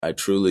I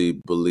truly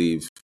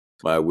believe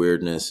my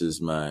weirdness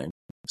is my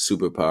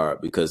superpower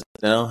because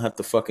I don't have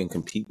to fucking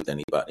compete with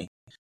anybody.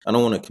 I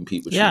don't want to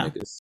compete with you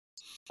niggas.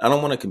 I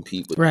don't want to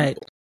compete with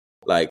people.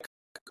 Like,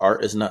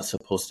 art is not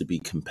supposed to be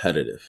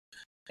competitive.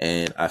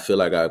 And I feel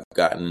like I've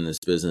gotten in this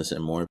business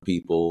and more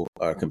people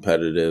are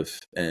competitive,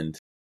 and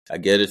I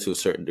get it to a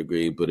certain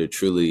degree, but it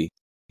truly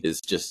is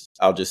just,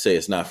 I'll just say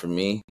it's not for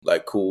me.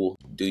 Like, cool,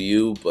 do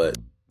you, but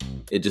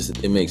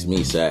it makes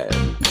me sad.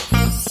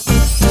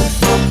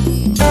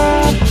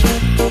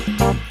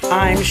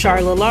 I'm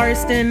Charla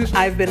Larston.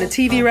 I've been a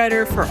TV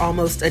writer for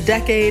almost a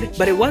decade,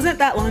 but it wasn't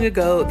that long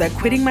ago that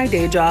quitting my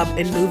day job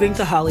and moving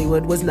to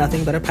Hollywood was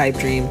nothing but a pipe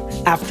dream.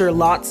 After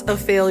lots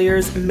of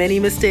failures, many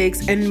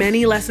mistakes, and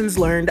many lessons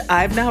learned,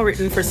 I've now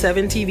written for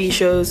 7 TV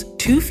shows,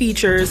 2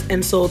 features,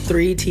 and sold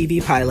 3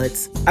 TV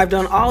pilots. I've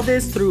done all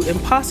this through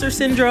imposter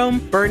syndrome,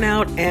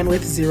 burnout, and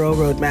with zero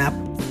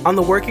roadmap. On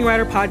the Working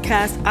Writer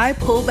podcast, I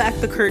pull back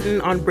the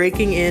curtain on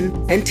breaking in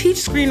and teach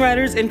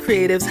screenwriters and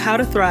creatives how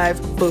to thrive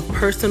both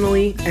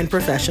personally and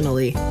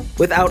professionally.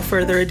 Without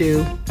further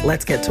ado,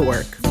 let's get to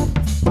work.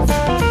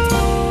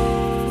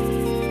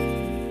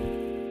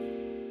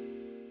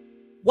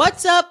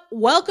 What's up?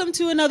 Welcome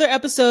to another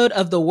episode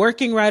of the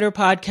Working Writer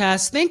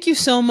Podcast. Thank you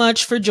so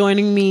much for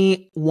joining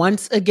me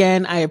once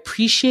again. I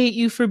appreciate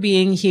you for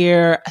being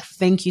here.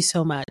 Thank you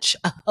so much.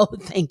 Oh,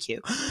 thank you.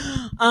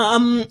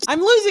 I'm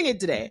losing it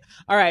today.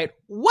 All right.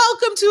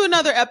 Welcome to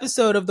another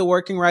episode of the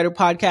Working Writer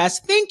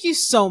Podcast. Thank you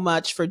so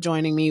much for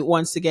joining me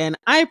once again.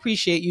 I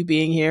appreciate you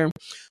being here.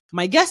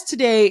 My guest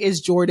today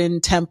is Jordan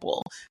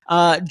Temple.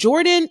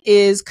 Jordan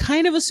is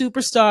kind of a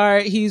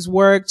superstar. He's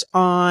worked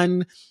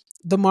on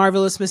The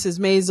Marvelous Mrs.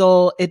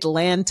 Maisel,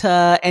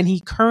 Atlanta, and he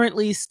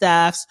currently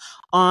staffs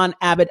on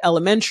Abbott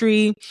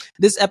Elementary.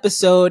 This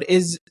episode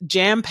is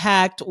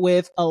jam-packed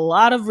with a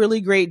lot of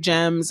really great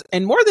gems.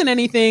 And more than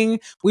anything,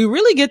 we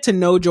really get to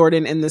know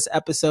Jordan in this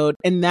episode.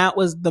 And that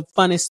was the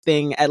funnest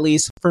thing, at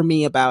least for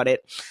me, about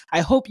it.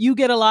 I hope you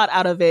get a lot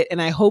out of it,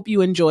 and I hope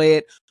you enjoy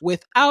it.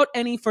 Without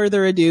any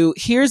further ado,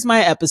 here's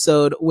my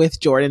episode with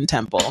Jordan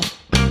Temple.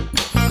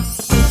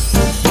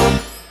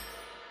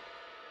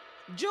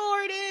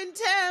 Jordan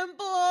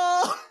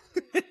Temple.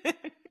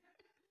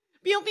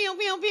 Pew, pew,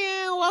 pew,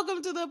 pew.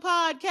 Welcome to the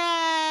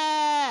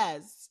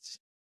podcast.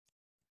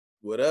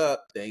 What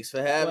up? Thanks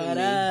for having me. What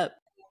up?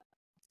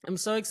 I'm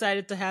so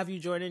excited to have you,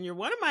 Jordan. You're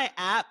one of my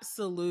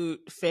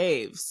absolute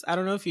faves. I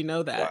don't know if you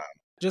know that. Wow.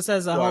 Just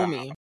as a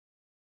homie.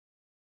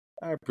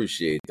 I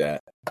appreciate that.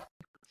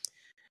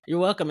 You're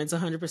welcome. It's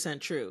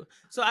 100% true.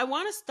 So I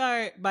want to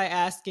start by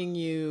asking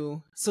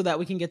you, so that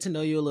we can get to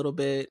know you a little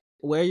bit,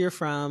 where you're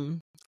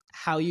from,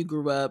 how you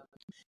grew up,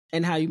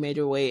 and how you made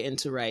your way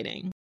into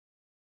writing.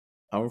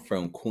 I'm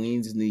from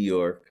Queens, New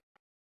York.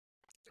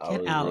 I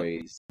was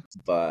raised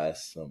by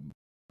some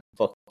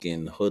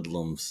fucking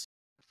hoodlums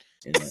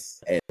in the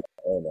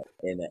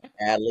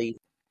alley.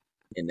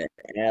 In the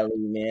alley,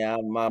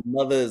 man. My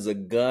mother is a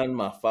gun.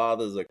 My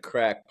father's a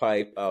crack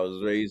pipe. I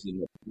was raised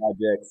in the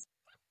projects.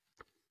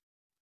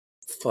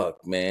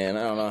 Fuck, man.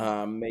 I don't know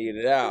how I made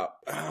it out.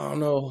 I don't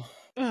know.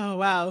 Oh,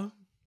 wow.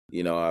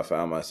 You know, I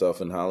found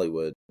myself in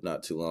Hollywood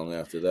not too long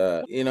after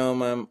that. You know,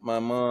 my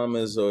mom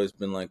has always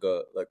been like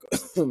a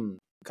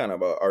kind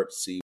of a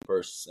artsy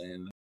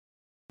person,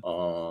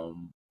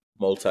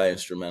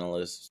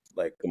 multi-instrumentalist,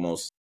 like the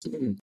most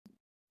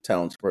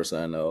talented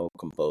person I know,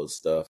 composed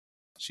stuff.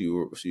 She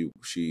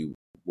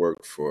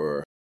worked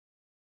for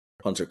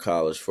Hunter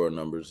College for a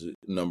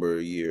number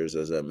of years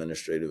as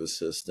administrative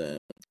assistant,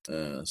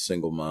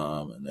 single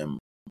mom, and then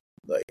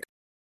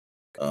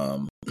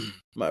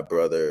my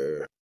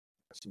brother.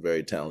 He's a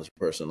very talented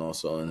person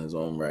also in his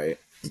own right.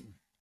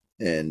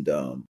 And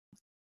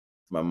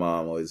my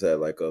mom always had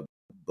like a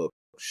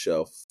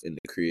bookshelf in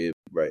the crib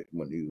right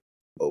when you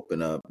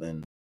open up,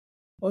 and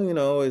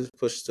always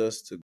pushed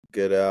us to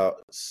get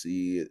out,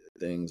 see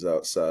things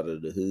outside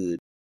of the hood,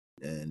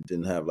 and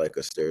didn't have like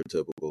a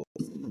stereotypical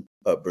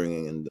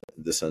upbringing in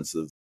the sense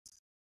of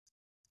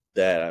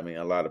that. I mean,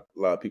 a lot of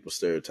people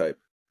stereotype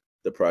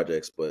the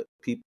projects, but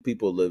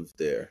people live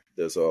there.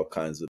 There's all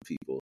kinds of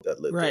people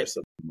that live there.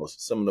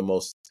 Some of the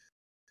most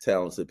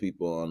talented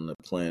people on the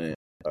planet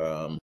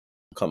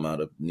come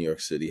out of New York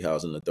City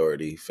Housing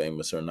Authority,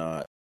 famous or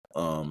not.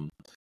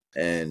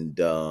 It's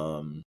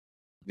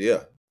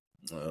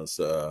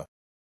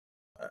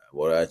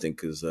what I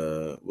think was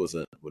a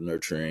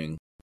nurturing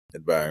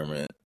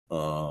environment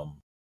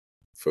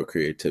for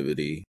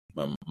creativity.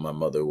 My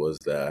mother was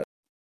that,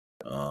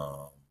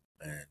 and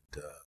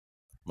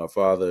my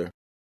father.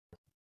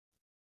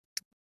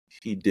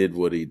 He did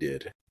what he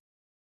did.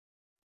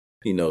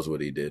 He knows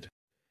what he did.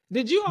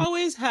 Did you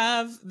always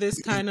have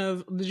this kind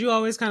of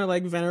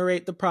like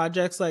venerate the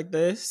projects like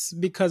this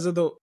because of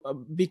the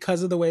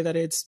way that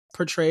it's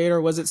portrayed,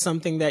 or was it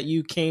something that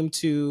you came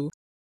to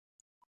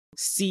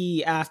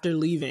see after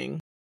leaving?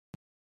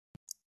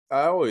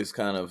 I always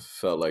kind of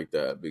felt like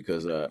that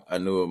because I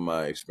knew what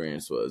my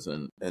experience was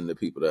and the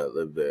people that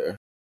lived there.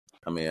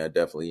 I mean, I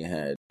definitely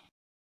had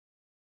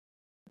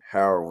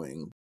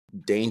harrowing,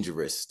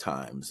 dangerous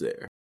times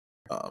there.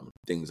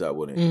 things I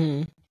wouldn't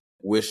Mm-hmm.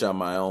 wish on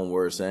my own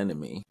worst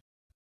enemy.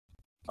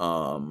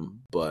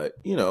 But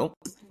you know,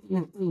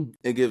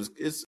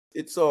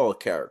 it's all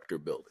character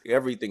building.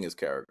 Everything is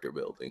character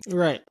building.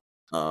 Right.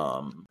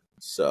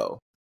 So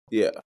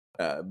yeah,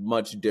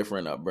 much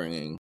different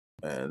upbringing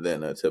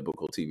than a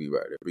typical TV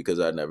writer, because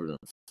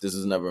this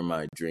is never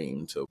my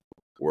dream to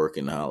work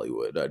in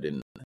Hollywood. I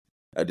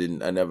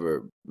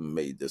never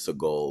made this a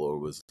goal, or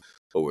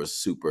was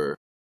super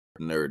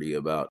nerdy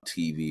about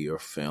TV or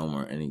film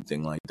or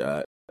anything like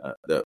that.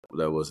 That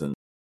wasn't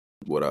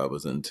what I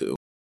was into.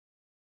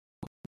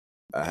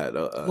 I had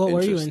What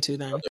were you into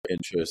then? other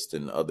interest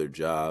in other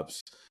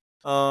jobs.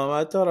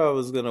 I thought I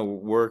was gonna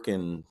work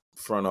in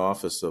front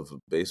office of a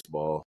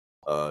baseball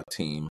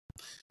team.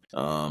 Get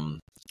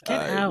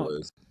out.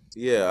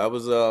 I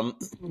was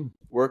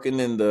working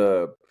in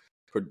the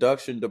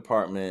production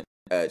department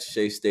at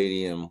Shea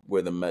Stadium,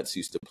 where the Mets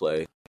used to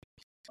play,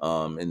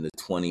 in the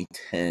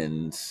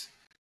 2010s,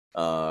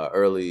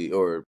 early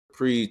or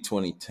pre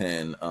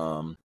 2010,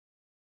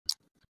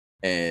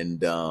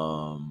 and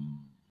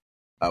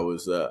I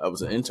was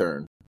an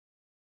intern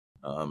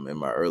in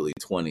my early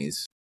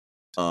 20s,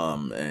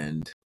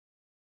 and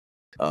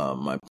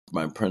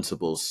my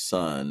principal's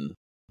son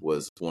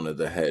was one of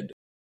the head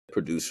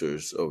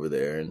producers over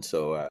there, and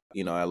so I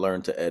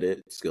learned to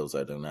edit, skills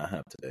I do not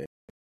have today,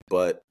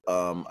 but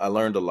I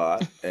learned a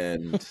lot,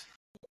 and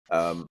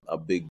I'm a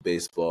big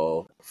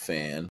baseball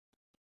fan,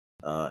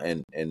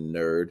 and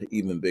nerd,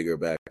 even bigger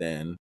back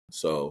then.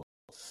 So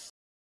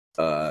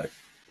I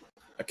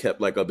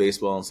kept like a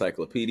baseball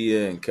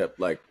encyclopedia and kept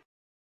like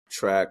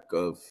track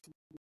of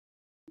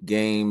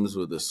games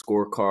with a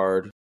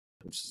scorecard,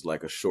 which is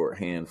like a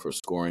shorthand for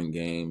scoring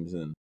games.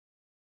 And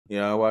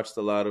I watched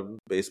a lot of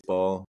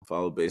baseball,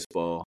 followed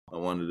baseball. I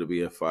wanted to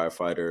be a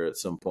firefighter at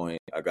some point.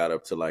 I got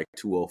up to like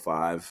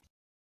 205.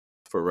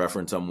 For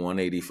reference, I'm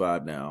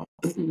 185 now.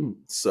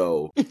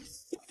 So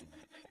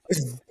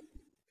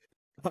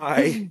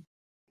I,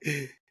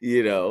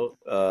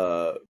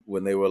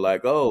 when they were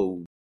like,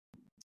 "Oh,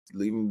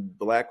 leaving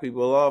black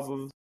people off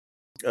of,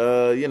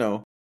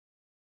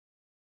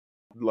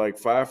 like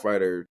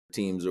firefighter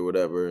teams or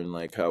whatever, and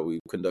like how we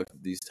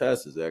conducted these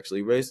tests is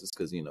actually racist,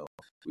 because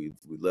we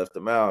left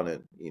them out,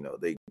 and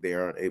they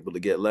aren't able to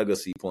get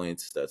legacy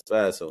points. That's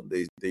bad." So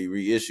they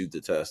reissued the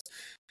test,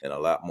 and a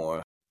lot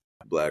more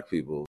black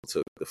people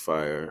took the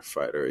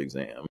firefighter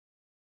exam,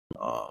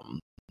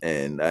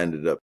 and I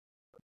ended up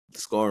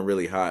scoring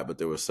really high, but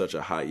there was such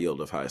a high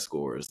yield of high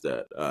scores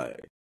that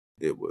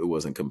it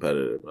wasn't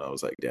competitive. I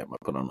was like, damn, I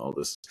put on all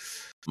this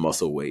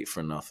muscle weight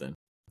for nothing.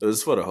 It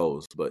was for the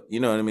hoes, but you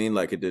know what I mean?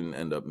 Like, it didn't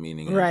end up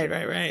meaning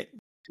anything. Right.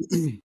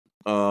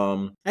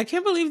 I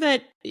can't believe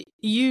that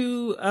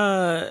you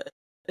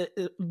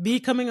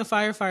becoming a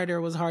firefighter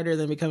was harder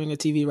than becoming a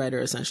TV writer,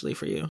 essentially,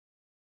 for you.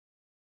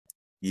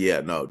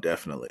 Yeah, no,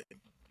 definitely.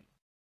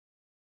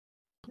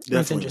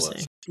 That's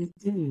interesting.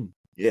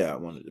 Yeah, I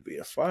wanted to be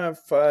a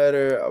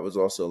firefighter. I was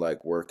also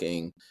like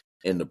working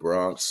in the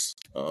Bronx.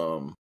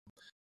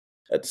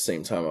 At the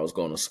same time I was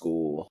going to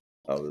school.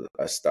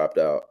 I stopped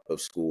out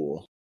of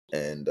school,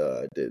 and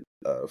I did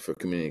for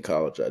community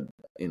college. I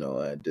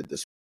did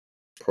this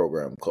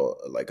program called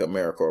like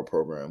AmeriCorps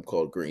program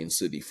called Green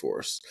City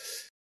Force,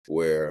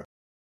 where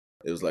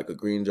it was like a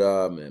green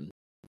job, and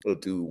we'll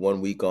do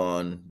 1 week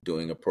on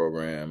doing a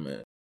program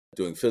and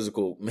doing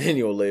physical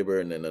manual labor,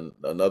 and then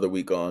another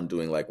week on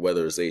doing like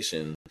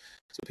weatherization.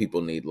 So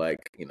people need like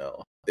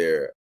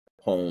their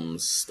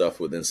homes stuff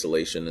with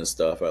insulation and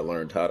stuff. I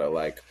learned how to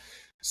like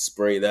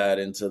spray that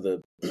into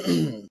the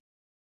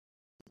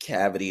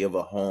cavity of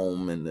a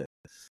home, and then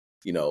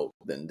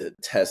to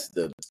test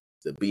the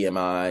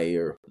BMI,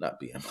 or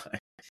not BMI,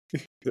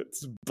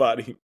 it's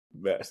body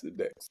mass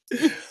index.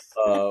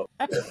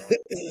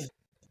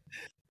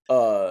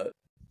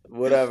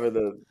 Whatever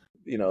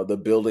the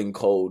building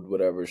code,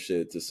 whatever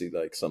shit, to see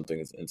like something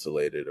is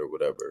insulated or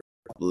whatever,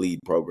 lead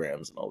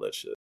programs and all that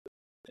shit.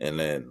 And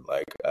then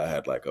like I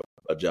had like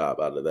a job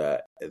out of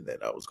that, and then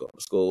I was going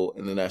to school,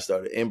 and then I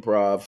started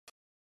improv.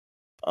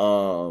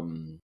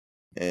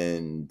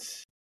 And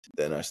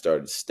then I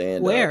started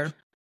stand up. Where?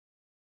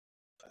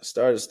 I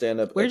started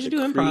stand up. Where'd you do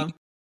improv?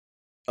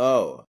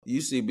 Oh,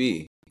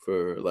 UCB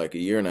for like a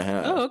year and a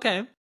half. Oh,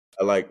 okay.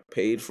 I like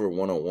paid for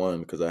 101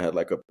 because I had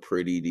like a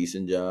pretty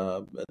decent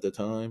job at the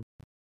time.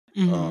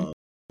 Mm-hmm.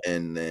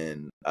 And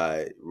then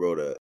I wrote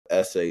a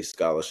essay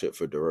scholarship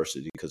for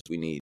diversity, because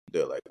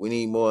they're like, we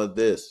need more of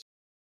this.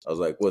 I was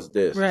like, what's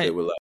this? Right. They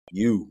were like,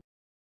 you.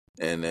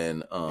 And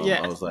then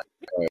I was like,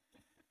 all right.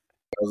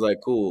 I was like,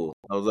 cool.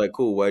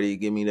 Why do you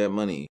give me that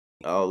money?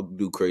 I'll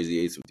do Crazy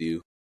Eights with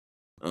you.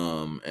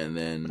 And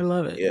then I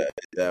love it. Yeah, I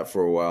did that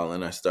for a while,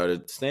 and I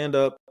started stand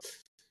up.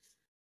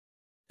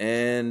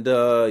 And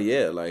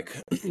like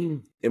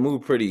it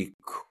moved pretty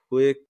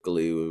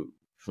quickly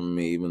for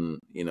me, even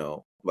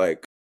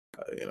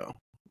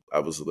I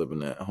was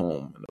living at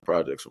home in the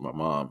projects with my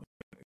mom.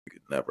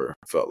 It never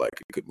felt like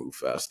it could move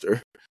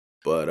faster.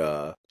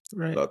 But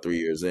right. About 3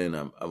 years in,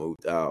 I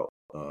moved out,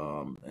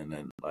 and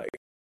then like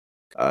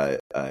I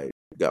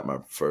got my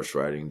first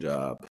writing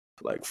job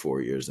like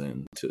 4 years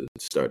into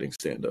starting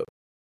stand up.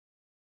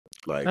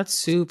 Like that's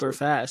super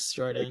fast,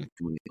 Jordan.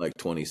 Like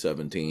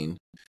 2017,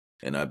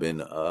 and I've been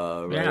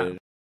Yeah.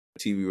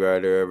 TV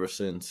writer ever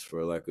since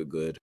for like a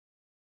good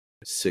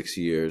 6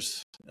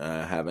 years.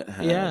 I haven't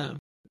had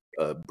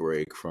a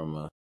break from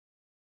a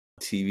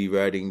TV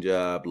writing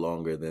job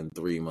longer than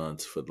 3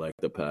 months for like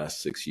the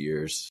past 6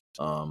 years.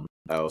 I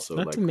also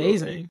That's like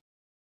amazing.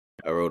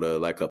 I wrote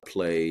a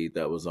play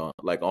that was on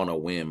a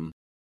whim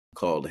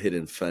called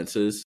Hidden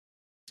Fences,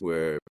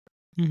 where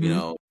you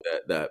know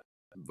that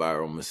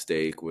viral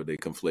mistake where they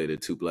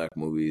conflated two black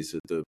movies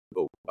at the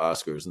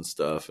Oscars and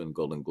stuff and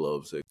Golden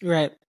Globes.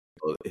 Right.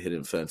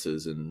 Hidden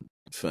Fences and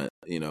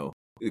you know,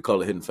 they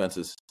call it Hidden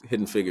Fences,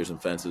 Hidden Figures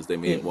and Fences. They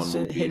made one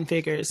movie. Hidden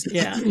Figures.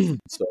 Yeah.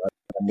 So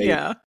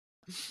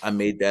I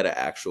made that an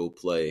actual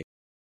play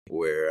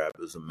where it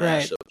was a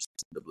mashup,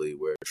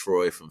 where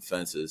Troy from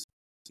Fences,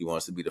 he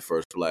wants to be the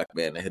first black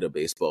man to hit a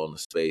baseball into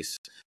space,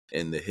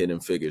 and the Hidden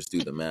Figures do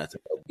the math to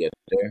help get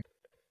there.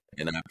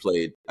 And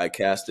I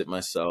cast it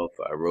myself,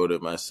 I wrote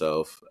it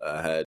myself,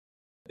 and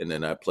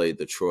then I played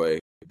the Troy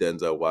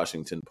Denzel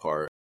Washington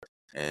part,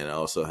 and I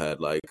also had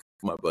like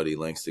my buddy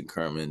Langston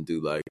Kerman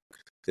do like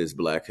his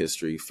Black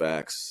History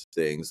facts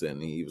things,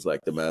 and he was like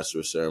the master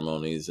of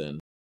ceremonies, and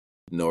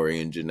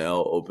Nori and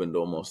Janelle opened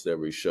almost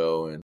every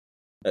show and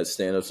had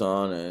stand-ups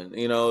on, and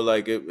you know,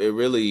 like it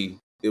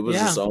was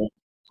its own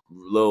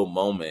little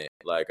moment.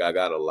 Like I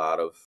got a lot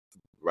of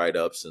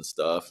write-ups and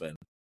stuff and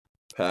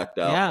packed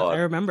out. Yeah, I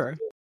remember.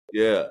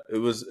 Yeah, it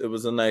was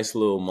a nice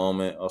little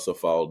moment. Also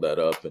followed that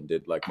up and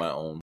did like my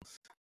own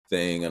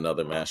thing,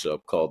 another mashup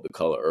called The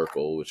Color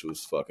Urkel, which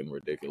was fucking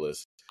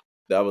ridiculous.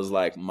 That was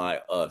like my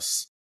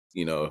Us,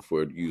 you know, if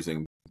we're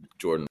using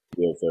Jordan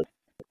Belfort.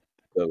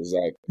 That was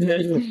like,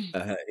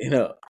 you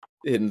know,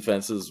 Hidden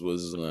Fences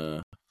was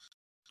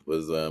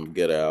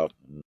Get Out,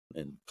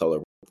 and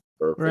Color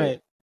Urkel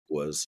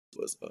was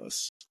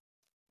Us.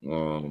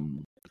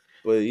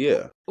 But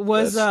yeah,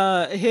 was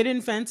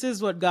Hidden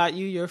Fences what got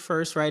you your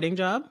first writing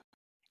job?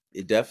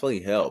 It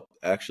definitely helped,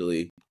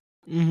 actually.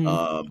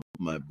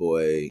 My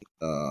boy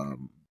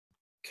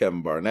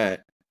Kevin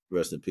Barnett,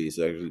 rest in peace.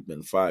 It's actually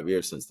been 5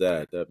 years since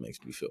that. That makes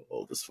me feel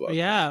old as fuck.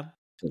 Yeah,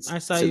 I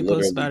saw you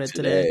post about it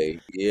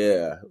today.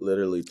 Yeah,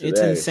 literally today. It's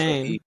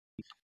insane.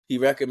 So he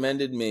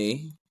recommended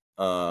me,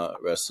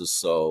 rest his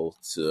soul,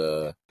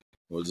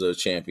 was a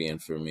champion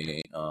for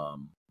me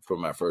for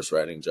my first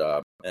writing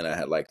job, and I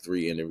had like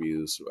 3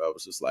 interviews where I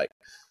was just like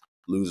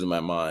losing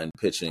my mind,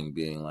 pitching,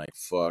 being like,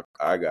 "Fuck,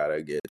 I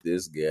gotta get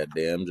this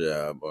goddamn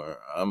job," or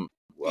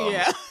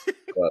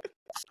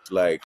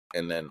like,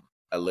 and then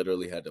I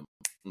literally had to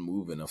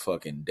move in a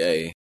fucking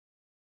day,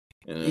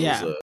 and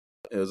it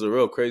was a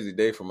real crazy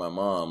day for my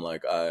mom.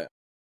 Like I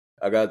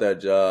got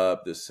that job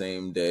the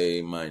same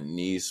day my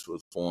niece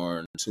was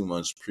born, 2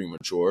 months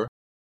premature.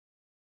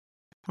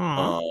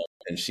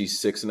 And she's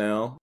 6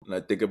 now. And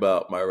I think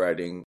about my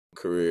writing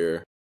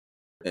career,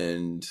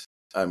 and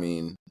I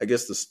mean, I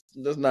guess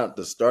that's not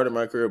the start of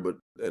my career, but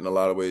in a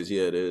lot of ways,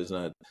 yeah, it is.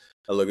 And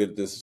I look at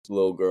this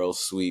little girl,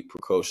 sweet,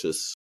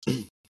 precocious,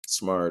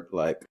 smart,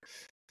 like,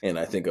 and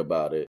I think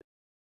about it.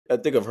 I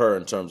think of her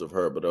in terms of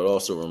her, but it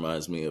also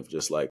reminds me of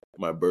just like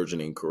my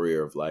burgeoning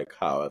career of like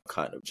how I've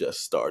kind of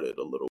just started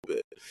a little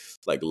bit,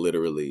 like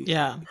literally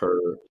her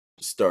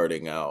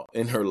starting out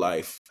in her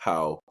life,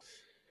 how,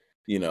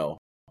 you know,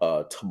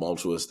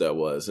 tumultuous that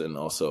was. And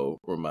also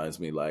reminds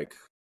me like,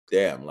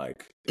 damn,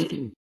 like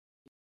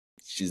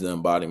she's the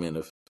embodiment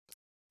of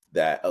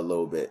that a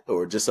little bit,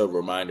 or just a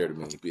reminder to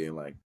me being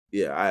like,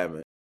 yeah,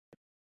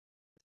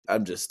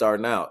 I'm just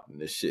starting out in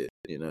this shit.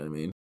 You know what I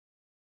mean?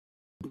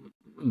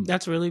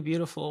 That's really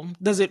beautiful.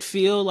 Does it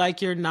feel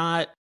like you're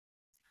not,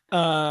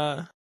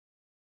 does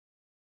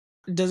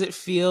it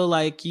feel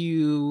like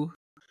you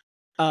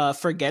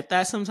forget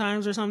that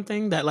sometimes or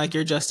something, that like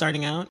you're just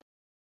starting out?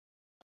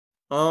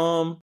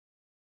 Nah,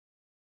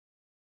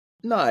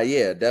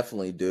 yeah,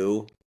 definitely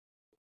do.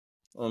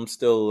 I'm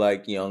still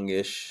like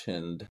youngish,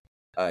 and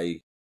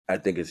I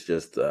think it's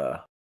just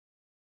the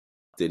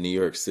New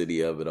York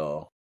City of it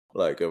all.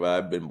 Like if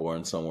I'd been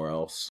born somewhere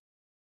else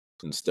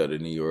instead of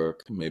New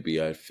York,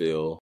 maybe I'd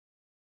feel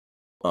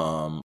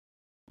a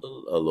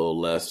little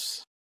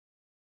less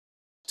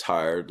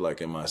tired,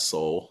 like in my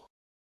soul.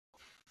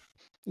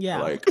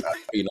 Yeah, like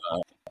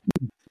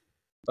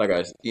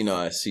I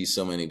see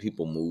so many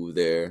people move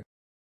there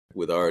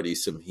with already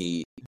some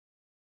heat,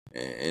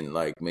 and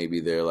like maybe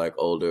they're like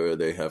older,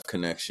 they have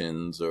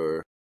connections,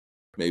 or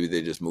maybe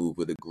they just move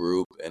with a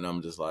group, and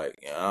I'm just like,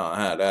 yeah, I don't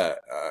have that.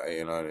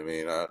 You know what I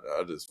mean? I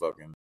just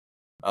fucking,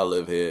 I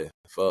live here.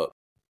 Fuck.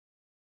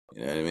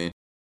 You know what I mean?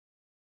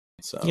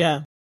 So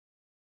yeah.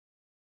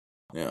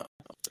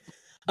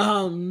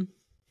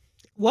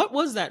 What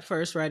was that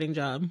first writing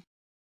job?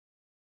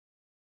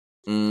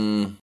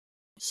 Some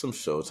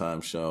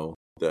Showtime show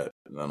that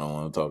I don't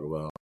want to talk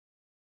about.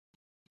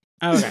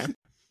 Okay.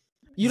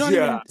 You don't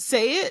even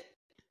say it?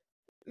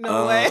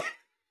 No way.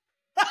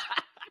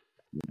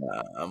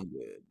 Nah, I'm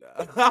good.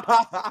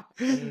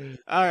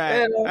 All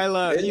right. And, I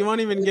love it, you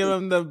won't even give it,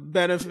 him the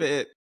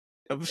benefit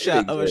of it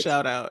a exists.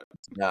 shout out.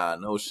 Nah,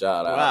 no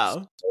shout outs.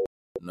 Wow.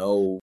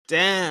 No,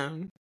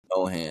 Damn.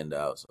 no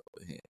handouts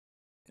over here.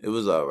 It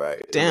was all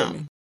right.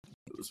 Damn.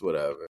 It was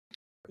whatever.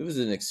 It was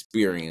an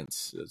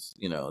experience.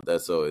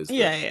 That's always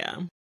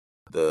Yeah.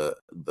 the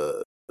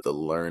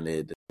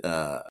learned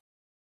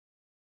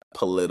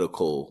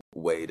political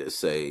way to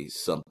say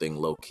something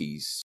low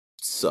key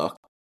sucked.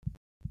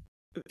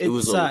 It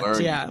was a sucked.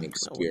 learning Yeah.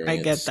 experience. I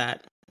get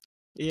that.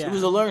 It Yeah.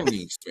 was a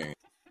learning experience.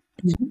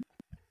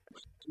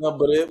 No,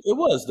 but it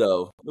was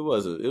though. It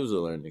was a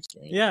learning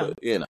experience. Yeah. But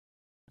yeah.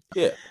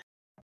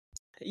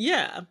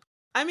 Yeah.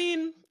 I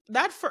mean,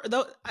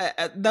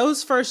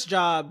 those first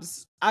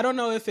jobs, I don't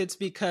know if it's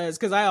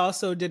because I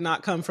also did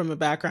not come from a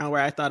background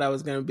where I thought I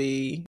was going to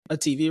be a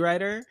TV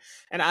writer.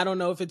 And I don't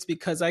know if it's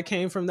because I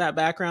came from that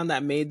background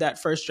that made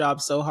that first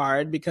job so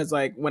hard. Because,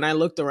 like, when I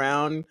looked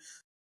around,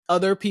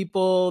 other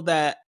people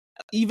that,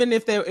 even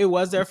if it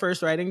was their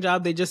first writing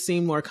job, they just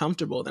seemed more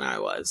comfortable than I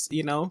was,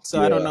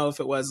 So I don't know if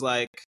it was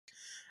like,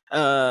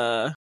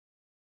 I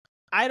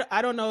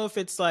don't know if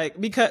it's like,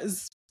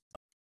 because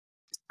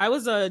I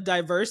was a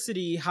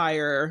diversity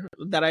hire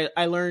that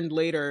I learned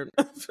later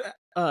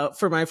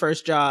for my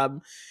first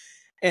job.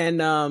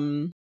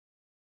 And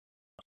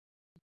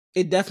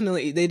they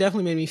definitely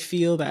made me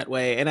feel that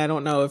way. And I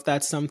don't know if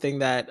that's something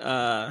that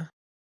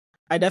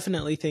I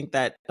definitely think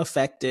that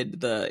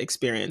affected the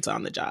experience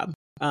on the job.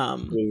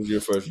 What was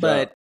your first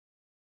but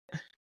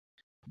job?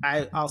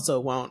 I also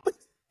won't.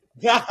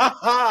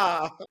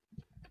 I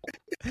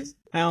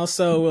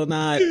also will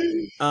not.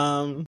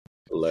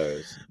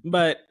 Hilarious.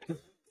 But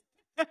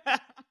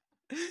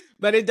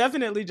but it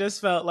definitely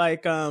just felt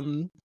like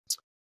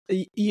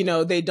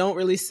they don't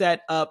really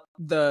set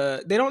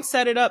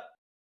it up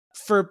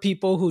for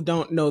people who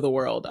don't know the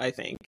world, I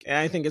think. And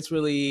I think it's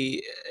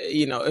really,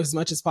 as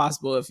much as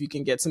possible, if you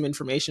can get some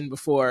information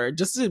before,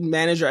 just to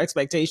manage your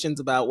expectations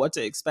about what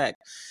to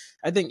expect.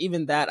 I think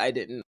even that I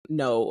didn't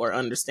know or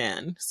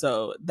understand.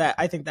 So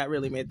I think that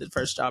really made the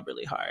first job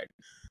really hard.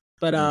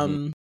 But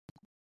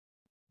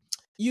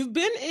you've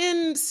been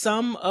in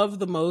some of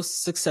the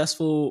most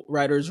successful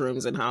writers'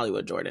 rooms in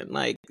Hollywood, Jordan.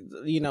 Like,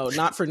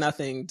 not for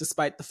nothing,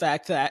 despite the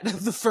fact that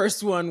the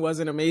first one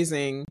wasn't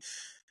amazing.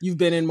 You've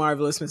been in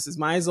Marvelous Mrs.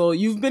 Maisel.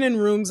 You've been in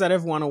rooms that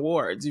have won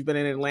awards. You've been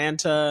in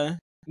Atlanta.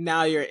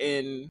 Now you're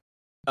in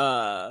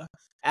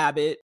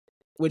Abbott,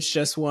 which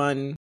just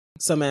won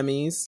some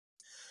Emmys.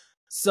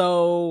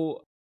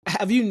 So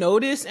have you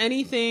noticed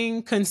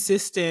anything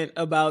consistent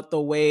about the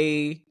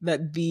way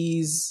that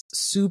these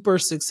super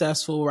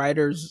successful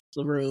writers'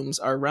 rooms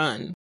are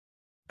run?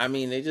 I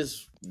mean,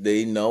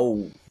 they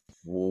know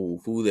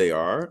who they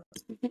are.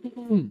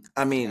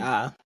 I mean,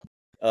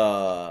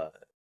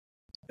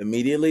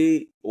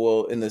 immediately,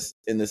 well, in the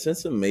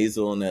sense of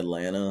Maisel in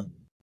Atlanta,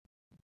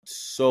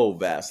 so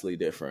vastly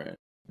different.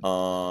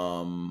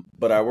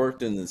 But I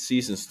worked in the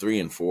seasons 3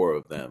 and 4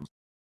 of them,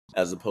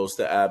 as opposed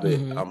to Abbott.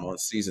 Mm-hmm. I'm on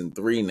season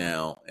 3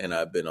 now, and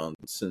I've been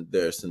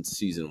there since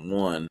season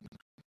 1.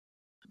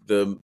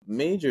 The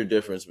major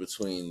difference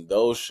between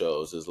those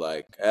shows is,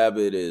 like,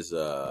 Abbott is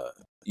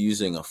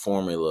using a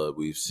formula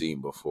we've seen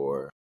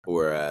before,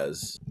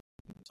 whereas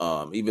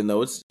even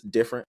though it's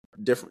different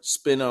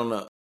spin on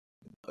a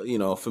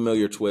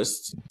familiar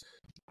twist,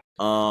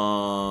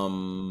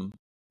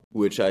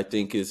 which I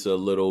think is a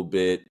little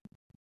bit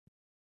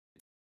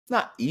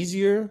not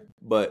easier,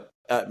 but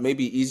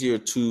maybe easier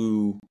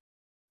to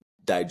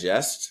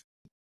digest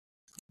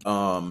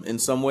in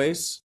some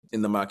ways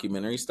in the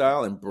mockumentary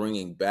style, and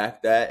bringing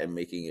back that and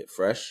making it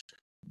fresh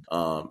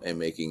and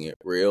making it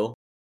real,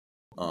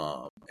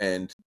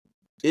 and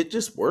it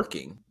just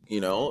working.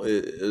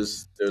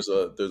 There's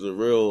a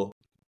real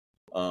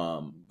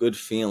good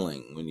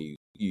feeling when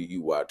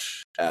you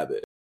watch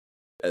Abbott.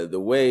 The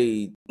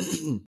way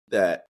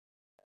that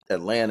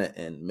Atlanta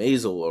and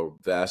Maisel are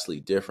vastly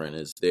different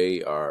is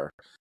they're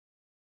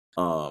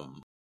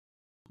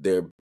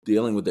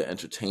dealing with the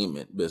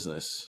entertainment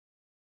business,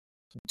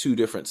 two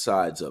different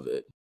sides of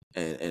it,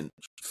 and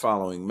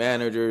following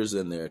managers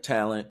and their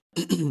talent,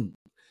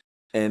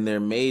 and they're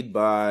made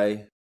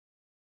by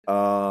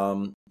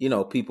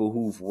people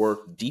who've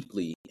worked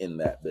deeply in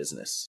that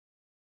business,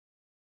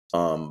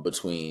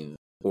 between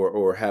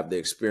or have the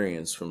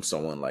experience from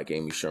someone like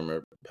Amy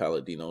Sherman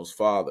Palladino's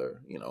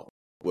father,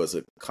 was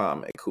a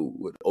comic who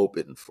would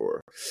open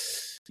for,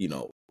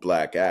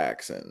 black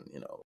acts, and,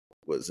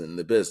 was in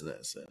the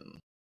business, and,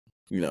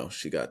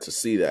 she got to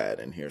see that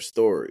and hear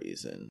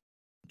stories and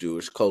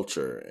Jewish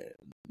culture and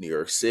New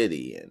York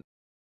City and,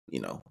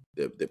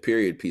 the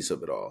period piece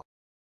of it all.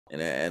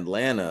 And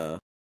Atlanta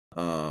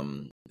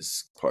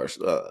is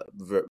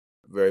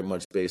very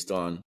much based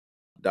on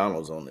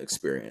Donald's own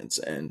experience,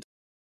 and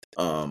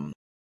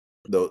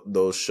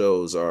those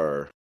shows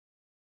are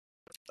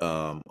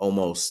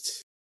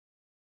almost,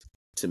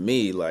 to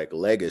me, like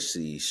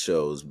legacy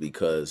shows,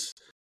 because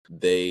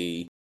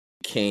they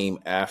came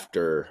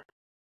after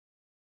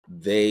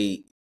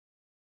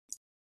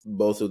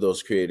both of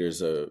those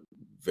creators are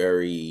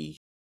very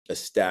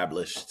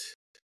established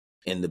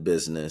in the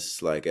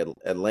business. Like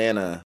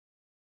Atlanta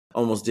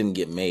almost didn't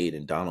get made,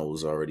 and Donald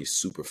was already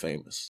super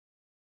famous.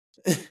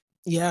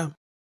 Yeah,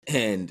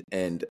 and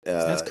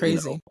that's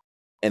crazy.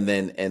 and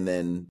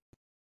then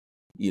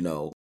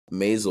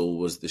Maisel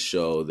was the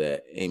show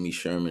that Amy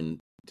Sherman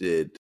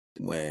did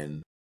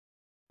when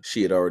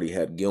she had already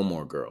had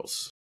Gilmore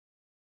Girls.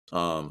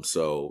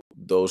 So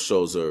those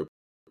shows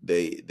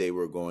they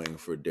were going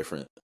for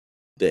different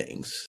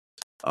things,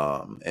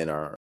 and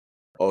are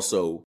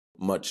also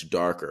much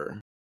darker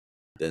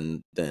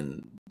than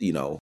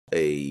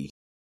a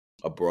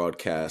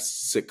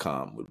broadcast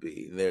sitcom would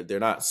be. They're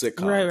not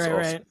sitcoms.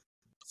 Right.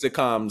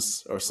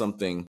 Sitcoms are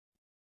something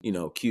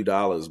Q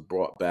Dollars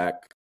brought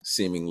back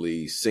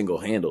seemingly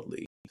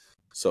single-handedly.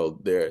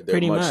 So they're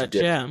Pretty much much,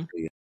 different.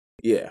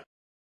 Yeah.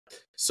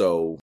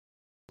 So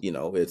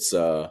it's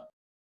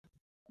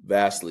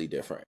vastly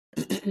different.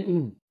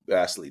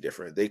 Vastly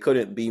different. They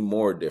couldn't be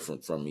more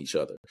different from each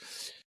other.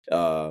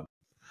 To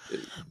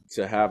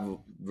have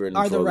written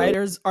are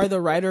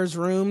the writers'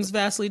 rooms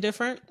vastly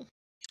different?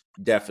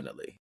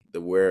 Definitely.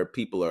 Where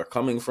people are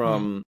coming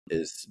from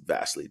is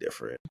vastly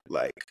different.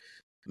 Like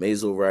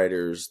Maisel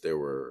writers, there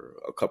were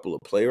a couple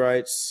of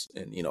playwrights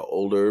and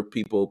older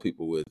people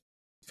with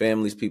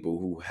families, people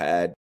who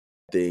had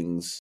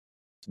things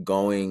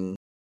going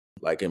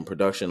like in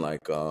production,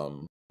 like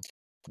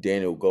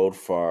Daniel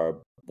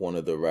Goldfarb, one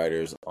of the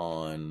writers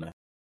on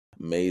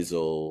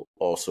Maisel,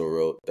 also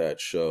wrote that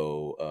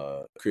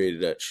show,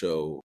 created that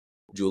show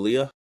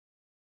Julia,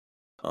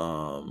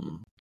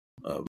 about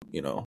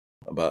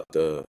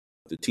the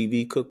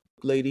TV cook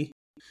lady.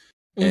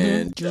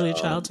 And Julia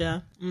Childs,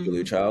 yeah.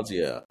 Julia Childs,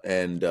 yeah.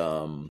 And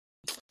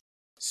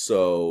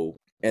so,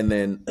 and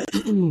then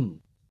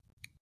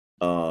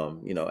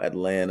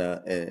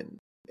Atlanta,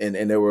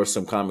 and there were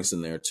some comics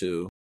in there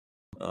too.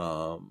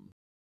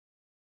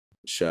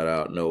 Shout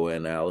out Noah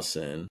and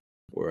Allison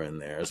were in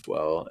there as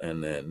well.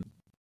 And then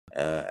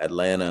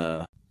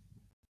Atlanta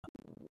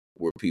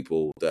were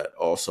people that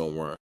also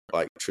weren't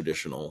like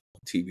traditional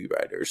TV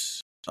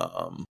writers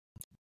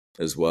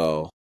as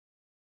well.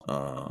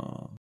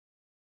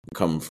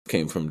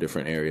 Came from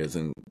different areas,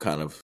 and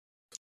kind of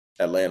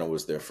Atlanta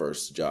was their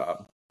first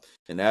job.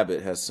 And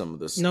Abbott has some of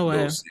those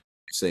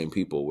same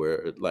people,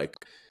 where like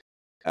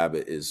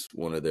Abbott is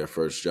one of their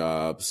first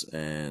jobs,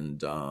 and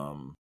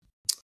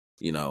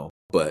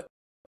but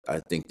I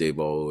think they've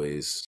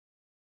always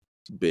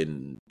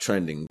been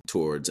trending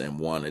towards and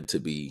wanted to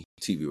be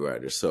TV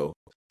writers. So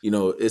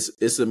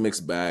it's a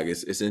mixed bag.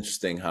 It's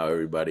interesting how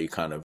everybody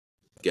kind of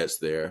gets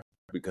there,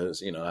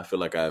 because I feel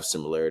like I have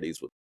similarities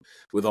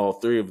with all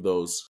three of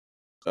those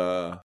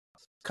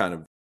kind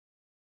of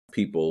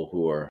people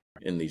who are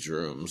in these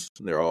rooms.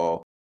 They're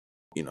all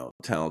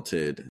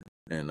talented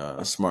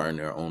and smart in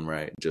their own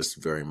right.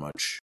 Just very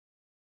much,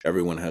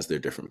 everyone has their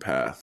different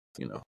path.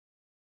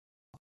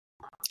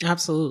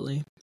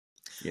 Absolutely.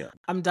 Yeah.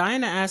 I'm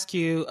dying to ask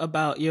you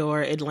about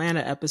your Atlanta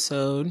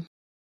episode.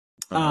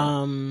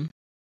 When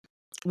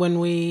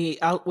we're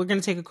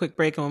gonna take a quick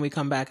break, and when we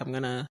come back,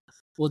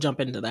 we'll jump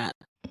into that.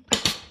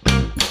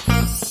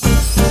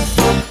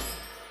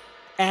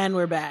 And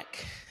we're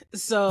back.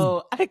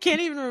 So I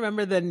can't even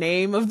remember the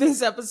name of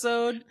this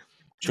episode,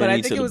 but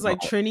I think it was like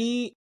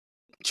Trini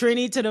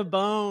to the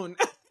Bone.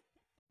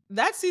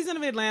 That season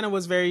of Atlanta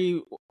was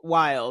very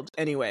wild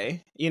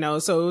anyway,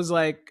 so it was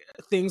like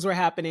things were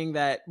happening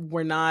that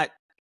were not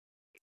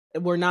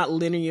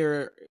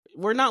linear.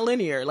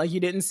 Like you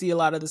didn't see a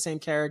lot of the same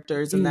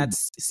characters in that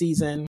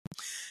season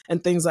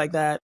and things like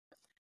that.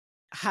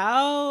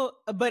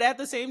 But at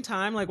the same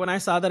time, like when I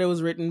saw that it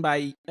was written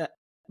by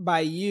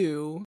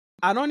you,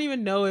 I don't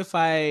even know if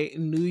I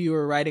knew you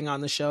were writing on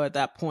the show at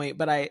that point,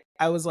 but I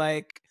was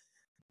like,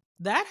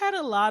 that had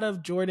a lot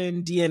of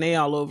Jordan DNA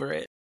all over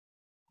it.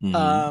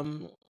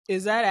 Mm-hmm.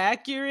 Is that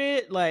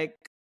accurate? Like,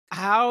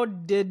 how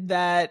did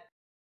that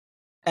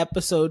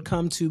episode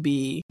come to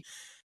be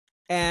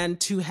and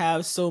to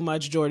have so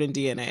much Jordan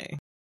DNA?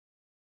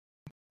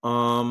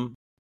 Well,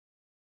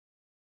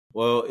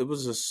 it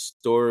was a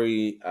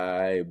story,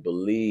 I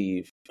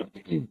believe,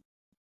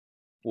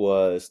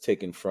 was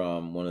taken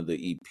from one of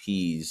the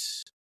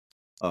EPs,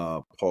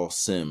 Paul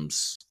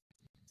Sims.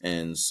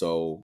 And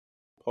so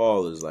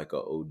Paul is like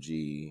a OG.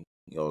 He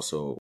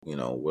also,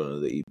 one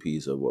of the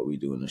EPs of What We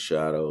Do in the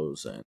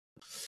Shadows, and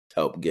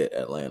helped get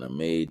Atlanta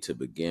made to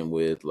begin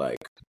with. Like,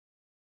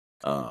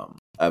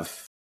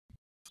 I've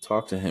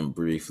talked to him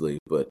briefly,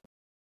 but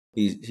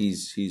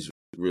he's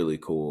really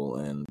cool.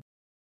 And,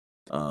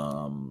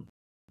 I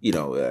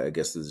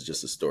guess this is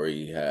just a story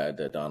he had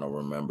that Donald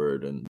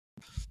remembered. And,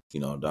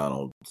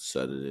 Donald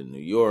said it in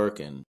New York,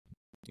 and,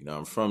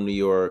 I'm from New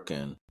York.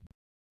 And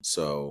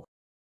so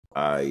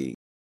I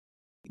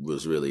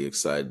was really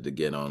excited to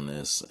get on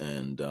this.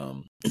 And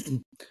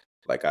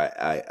like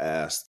I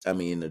asked,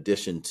 in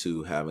addition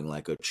to having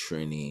like a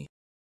Trini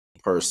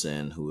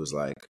person who was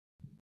like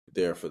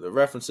there for the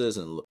references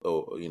and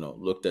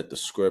looked at the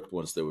script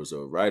once there was a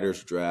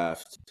writer's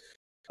draft,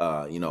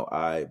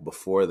 I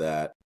before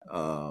that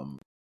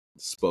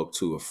spoke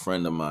to a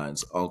friend of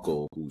mine's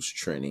uncle who's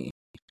Trini,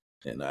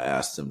 and I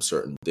asked him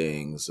certain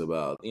things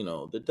about,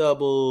 the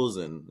doubles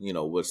and,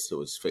 what's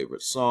his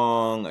favorite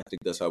song. I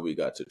think that's how we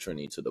got to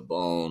Trini to the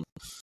Bone.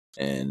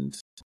 And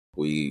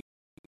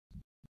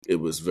it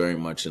was very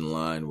much in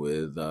line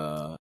with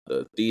the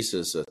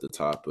thesis at the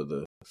top of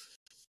the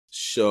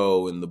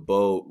show in the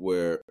boat,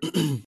 where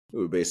we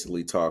were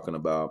basically talking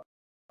about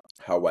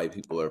how white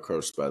people are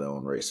cursed by their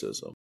own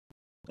racism.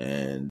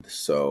 And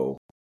so,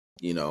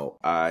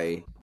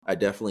 I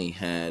definitely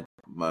had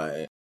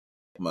my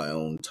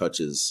own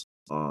touches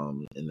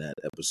in that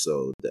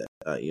episode that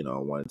I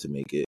wanted to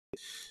make it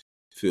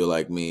feel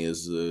like me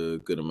is a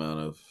good amount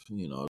of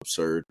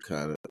absurd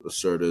kind of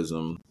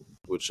absurdism,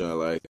 which I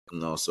like,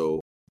 and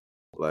also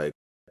like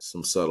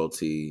some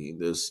subtlety.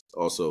 There's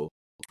also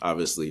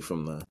obviously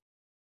from the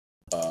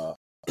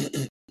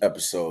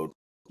episode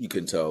you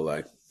can tell,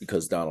 like,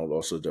 because Donald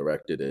also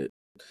directed it,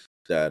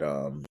 that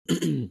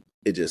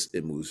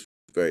it moves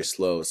very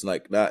slow. It's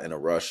like not in a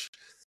rush.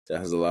 That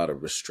has a lot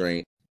of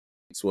restraint.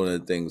 It's one of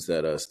the things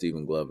that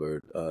Stephen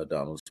Glover,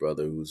 Donald's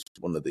brother, who's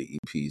one of the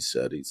EPs,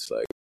 said. He's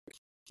like,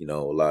 a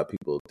lot of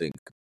people think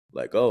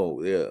like,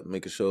 oh yeah,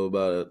 make a show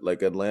about it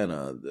like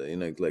Atlanta.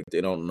 Like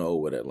they don't know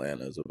what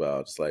Atlanta is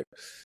about. It's like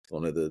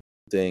one of the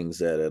things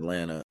that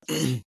Atlanta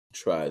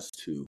tries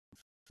to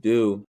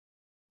do,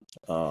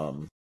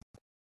 and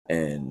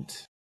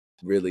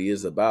really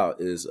is about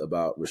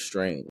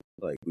restraint.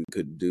 Like we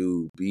could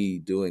be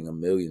doing a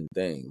million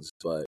things,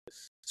 but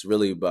it's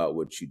really about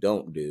what you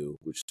don't do,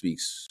 which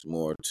speaks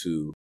more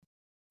to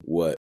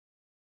what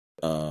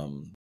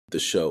the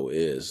show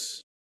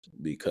is,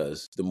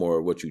 because the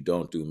more what you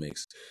don't do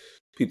makes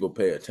people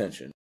pay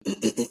attention.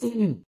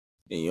 And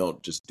you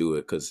don't just do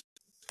it because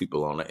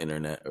people on the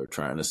internet are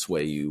trying to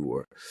sway you,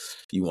 or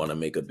you want to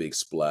make a big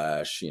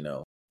splash.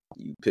 You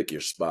pick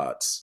your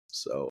spots.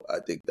 So I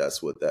think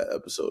that's what that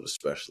episode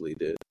especially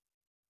did.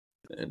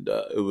 And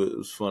it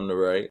was fun to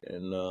write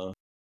and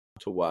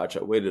to watch.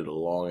 I waited a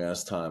long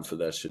ass time for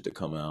that shit to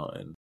come out,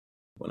 and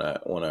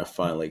when I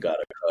finally got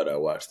a cut, I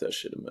watched that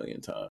shit a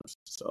million times.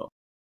 So,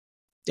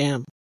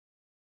 damn,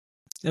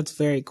 that's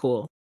very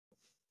cool.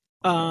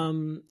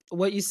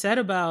 What you said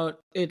about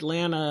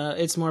Atlanta,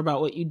 it's more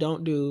about what you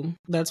don't do.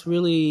 That's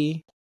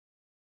really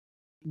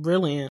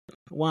brilliant.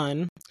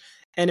 One.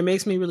 And it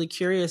makes me really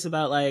curious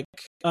about, like,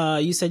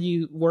 you said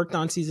you worked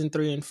on season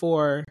 3 and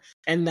 4,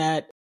 and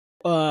that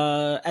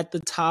at the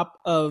top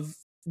of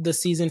the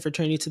season for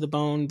Trini to the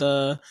Bone,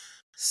 the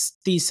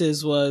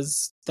thesis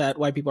was that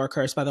white people are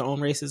cursed by their own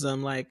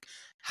racism. Like,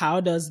 how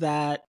does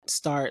that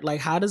start?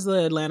 Like, how does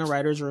the Atlanta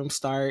Writers Room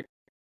start?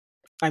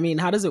 I mean,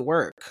 how does it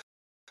work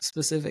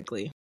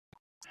specifically?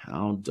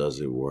 How does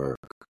it work?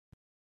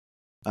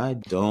 I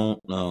don't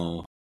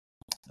know.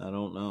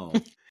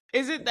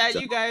 Is it that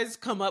you guys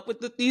come up with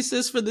the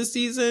thesis for the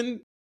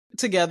season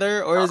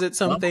together, or is it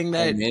something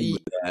that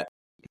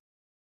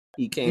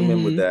he came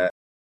in with that,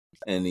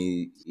 and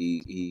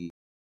he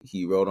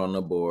wrote on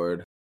the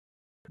board,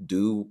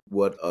 do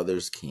what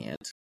others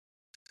can't,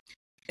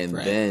 and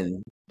right.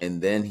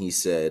 then he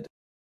said,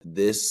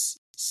 this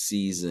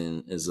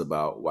season is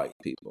about white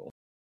people.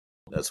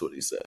 That's what he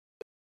said,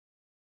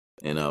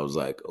 and I was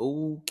like,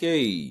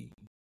 okay,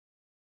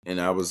 and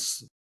I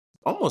was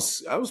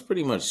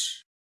pretty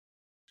much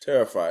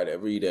terrified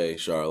every day,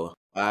 Charlotte.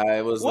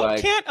 I was what like,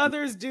 what can't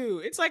others do?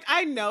 It's like,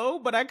 I know,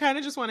 but I kind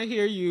of just want to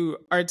hear you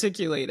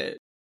articulate it.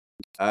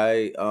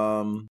 I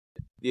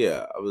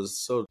was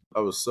so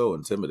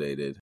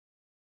intimidated,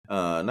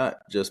 not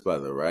just by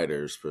the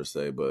writers per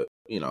se, but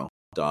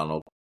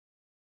Donald.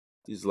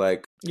 He's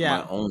like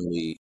the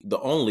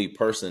only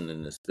person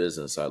in this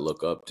business I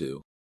look up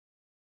to.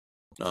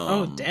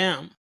 Oh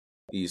damn!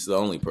 He's the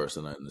only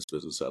person in this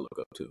business I look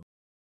up to.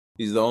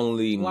 He's the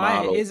only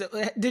model.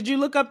 Did you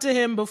look up to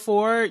him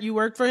before you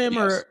worked for him,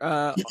 yes,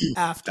 or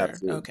after?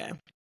 Absolutely. Okay.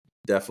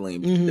 Definitely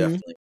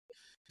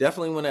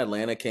when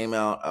Atlanta came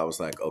out, I was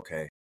like,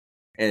 okay.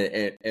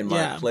 And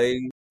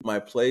my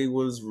play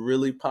was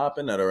really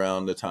popping at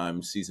around the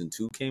time season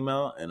 2 came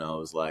out, and I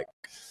was like,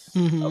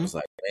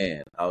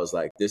 man,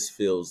 this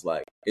feels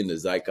like in the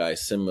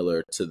zeitgeist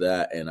similar to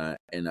that, and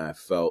I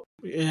felt,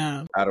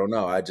 I don't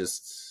know, I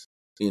just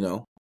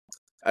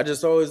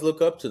always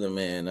look up to the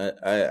man.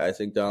 I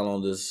think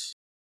Donald is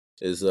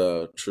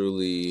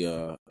truly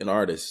an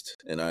artist,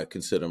 and I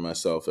consider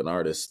myself an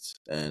artist,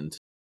 and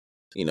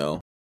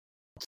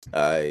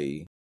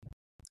I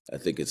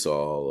think it's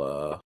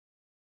all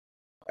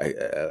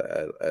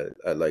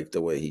I like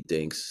the way he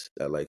thinks.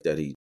 I like that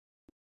he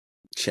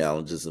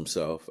challenges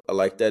himself. I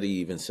like that he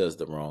even says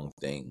the wrong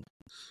thing.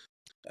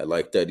 I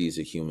like that he's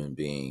a human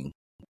being,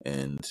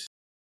 and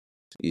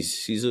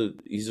he's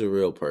a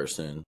real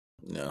person.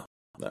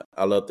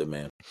 I love the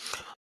man.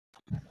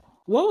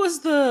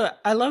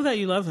 I love that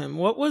you love him.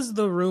 What was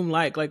the room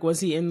like? Like,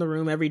 was he in the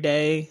room every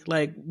day?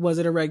 Like, was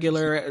it a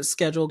regular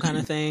schedule kind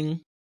of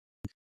thing?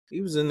 He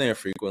was in there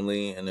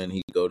frequently, and then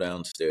he'd go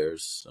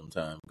downstairs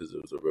sometime because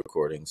it was a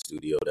recording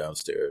studio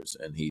downstairs,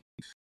 and he'd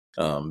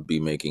be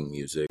making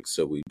music.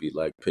 So we'd be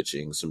like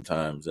pitching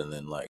sometimes, and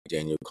then like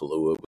Daniel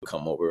Kaluuya would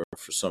come over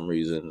for some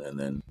reason, and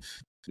then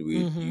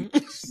you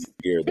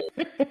hear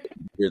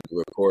the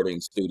recording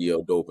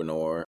studio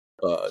door.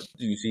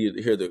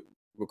 Hear the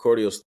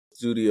recording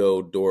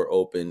studio door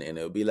open, and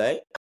it'll be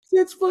like,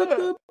 "It's fucked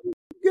up.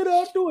 Get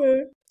out the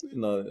way."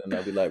 And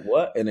I'll be like,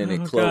 "What?" And then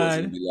it closed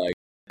and be like,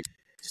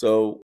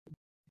 "So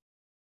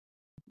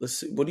let's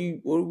see. What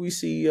do we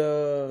see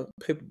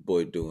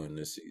Paperboy doing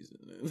this season?"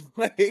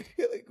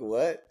 like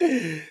what?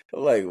 I'm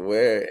like,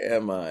 where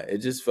am I? It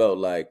just felt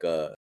like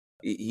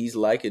he's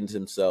likened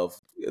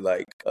himself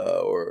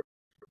or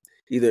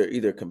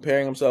either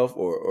comparing himself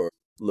or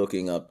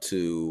looking up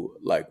to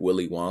like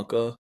Willy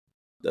Wonka.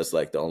 That's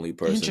like the only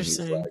person he's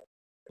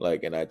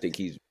like, and I think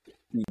he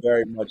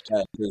very much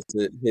has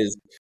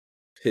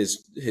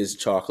his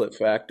chocolate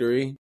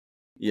factory,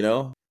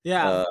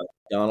 Yeah.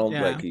 Donald,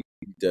 like he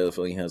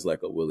definitely has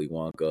like a Willy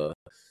Wonka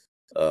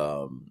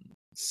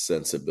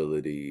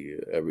sensibility.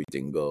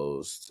 Everything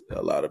goes,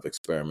 a lot of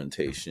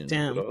experimentation,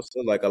 but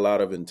also like a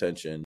lot of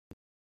intention.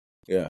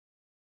 Yeah.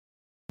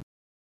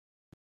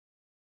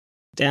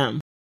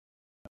 Damn.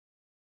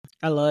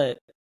 I love it.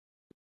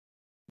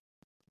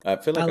 I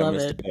feel like I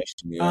missed the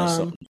question. You asked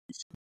something.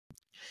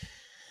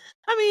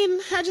 I mean,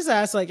 I just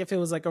asked like if it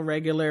was like a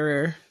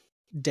regular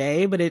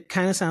day, but it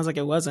kind of sounds like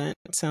it wasn't.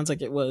 It sounds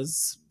like it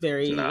was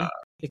very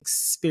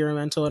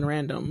experimental and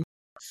random.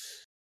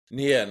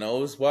 Yeah, no,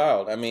 it was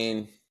wild. I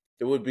mean,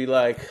 it would be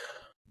like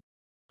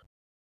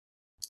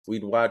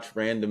we'd watch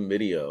random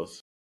videos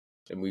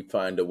and we'd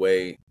find a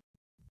way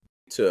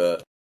to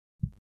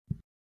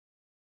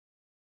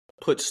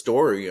put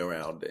story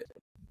around it.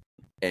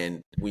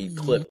 And we'd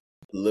clip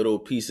little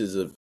pieces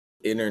of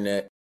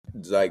internet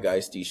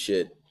zeitgeisty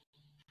shit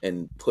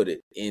and put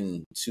it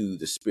into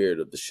the spirit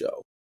of the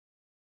show.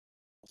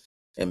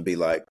 And be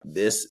like,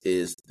 this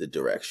is the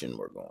direction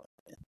we're going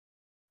in.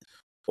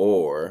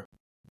 Or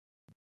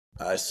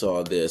I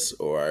saw this,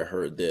 or I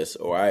heard this,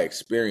 or I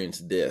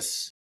experienced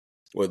this,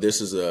 or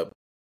this is a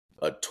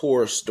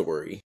tour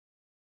story,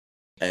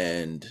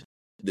 and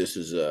this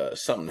is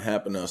something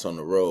happened to us on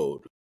the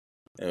road.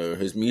 Or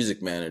his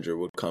music manager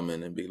would come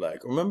in and be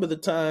like, remember the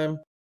time?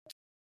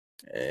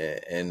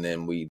 And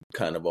then we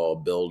kind of all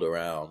build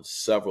around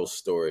several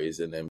stories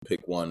and then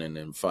pick one and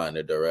then find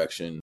a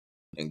direction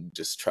and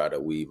just try to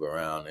weave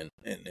around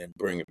and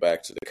bring it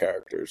back to the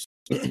characters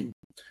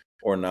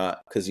or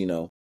not. Because,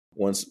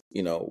 once,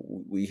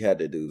 we had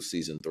to do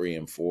season 3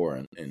 and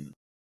 4 in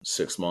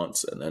 6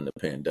 months, and then the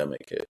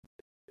pandemic hit.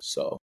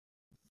 So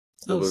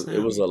it was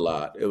a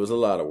lot. It was a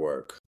lot of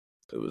work.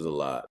 It was a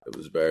lot. It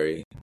was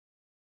very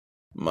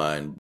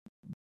mind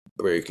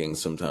breaking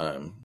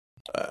sometimes.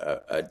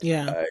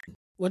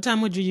 What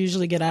time would you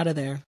usually get out of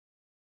there?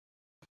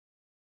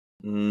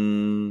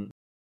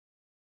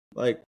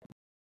 Like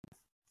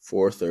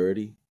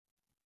 4:30.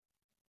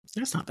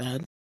 That's not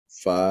bad.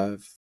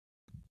 5.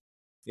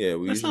 Yeah,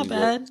 that's not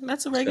bad.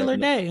 That's a regular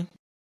day.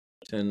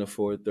 10 to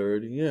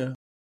 4:30. Yeah,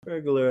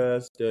 regular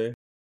ass day.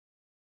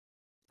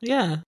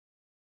 Yeah.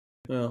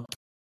 Well,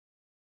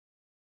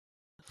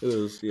 it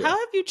was. Yeah. How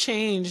have you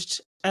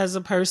changed as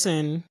a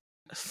person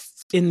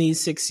in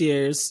these 6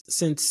 years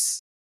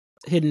since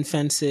Hidden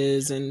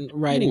Fences and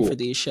writing for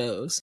these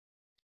shows?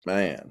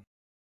 Man,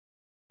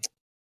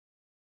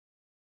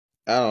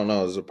 I don't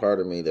know. There's a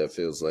part of me that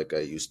feels like I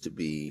used to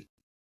be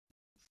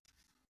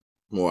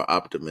more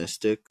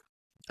optimistic.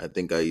 I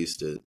think I used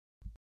to.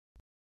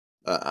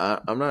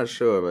 I'm not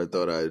sure if I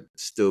thought I'd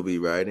still be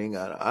writing.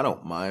 I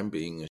don't mind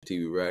being a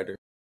TV writer.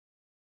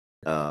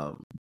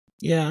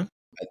 Yeah.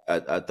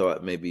 I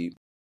thought maybe,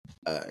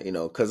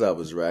 because I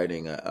was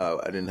writing,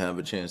 I didn't have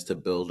a chance to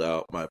build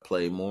out my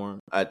play more.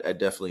 I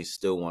definitely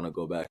still want to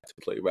go back to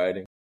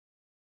playwriting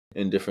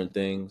and different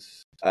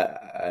things.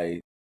 I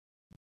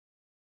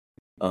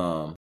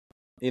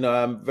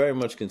very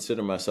much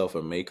consider myself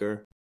a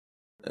maker.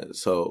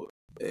 So,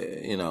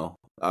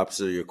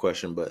 opposite of your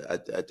question, but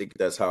I think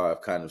that's how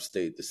I've kind of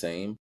stayed the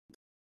same.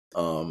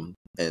 And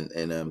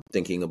I'm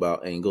thinking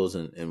about angles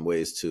and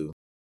ways to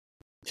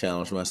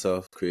challenge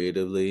myself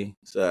creatively.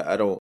 So I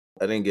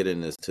didn't get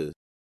in this to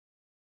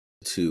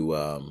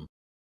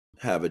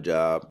have a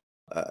job.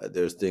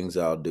 There's things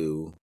I'll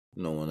do.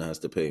 No one has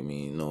to pay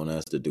me. No one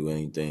has to do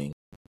anything.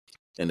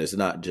 And it's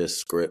not just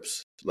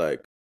scripts.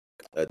 Like,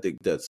 I think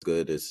that's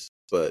good.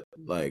 But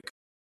like,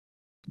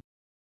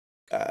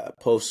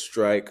 post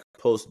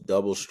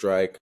double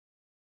strike,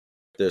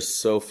 there's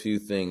so few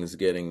things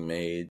getting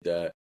made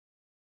that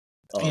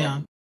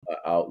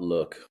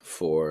outlook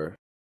for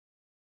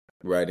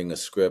writing a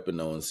script and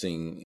no one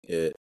seeing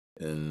it,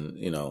 and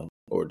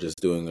or just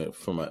doing it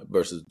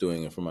versus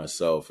doing it for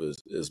myself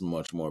is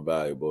much more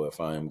valuable if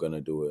I am going to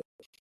do it.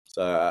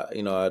 So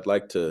I'd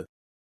like to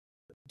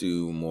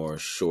do more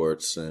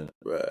shorts, and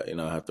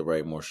I have to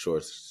write more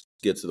shorts,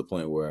 get to the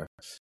point where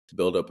I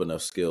build up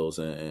enough skills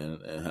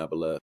and have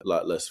a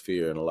lot less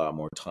fear and a lot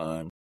more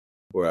time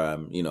where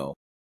I'm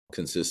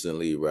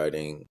consistently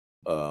writing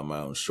my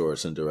own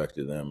shorts and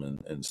directing them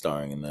and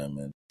starring in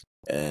them,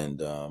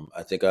 and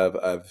I think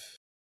I've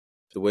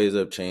the ways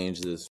I've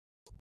changed is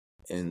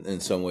in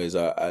some ways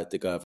I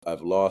think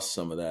I've lost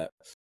some of that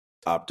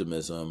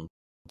optimism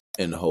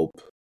and hope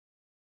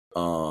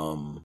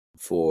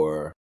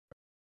for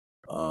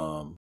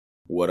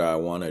what I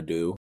want to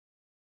do,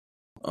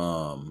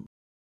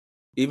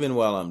 even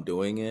while I'm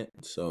doing it.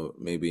 So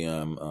maybe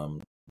I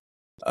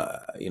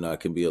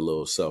can be a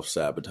little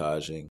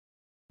self-sabotaging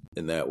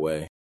in that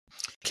way.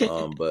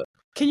 But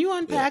can you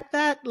unpack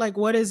that? Like,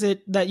 what is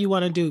it that you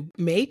want to do?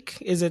 Make?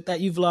 Is it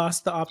that you've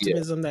lost the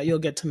optimism that you'll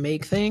get to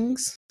make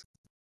things?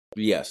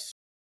 Yes.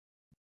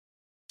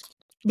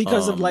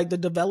 Because of like the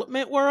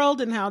development world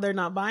and how they're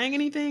not buying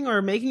anything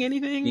or making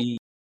anything?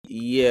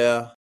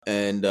 Yeah.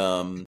 And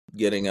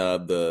getting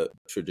out of the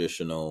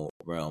traditional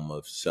realm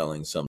of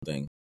selling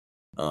something.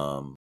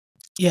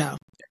 Yeah.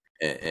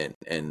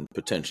 And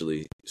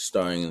potentially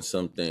starring in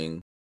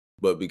something,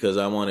 but because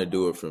I want to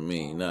do it for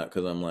me, not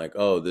because I'm like,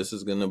 oh, this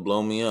is gonna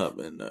blow me up.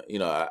 And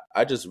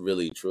I just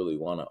really truly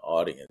want an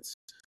audience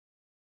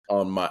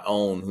on my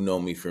own who know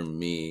me for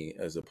me,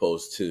 as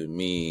opposed to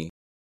me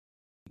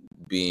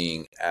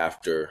being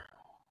after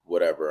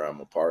whatever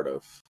I'm a part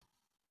of.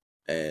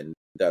 And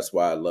that's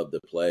why I love to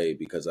play,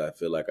 because I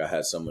feel like I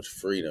had so much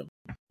freedom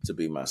to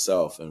be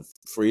myself. And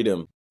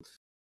freedom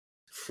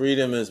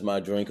is my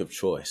drink of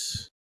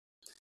choice.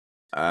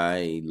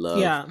 I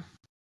love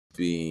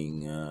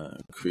being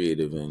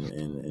creative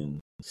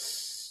and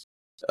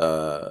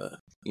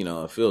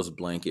it feels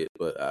blanket,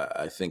 but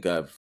I think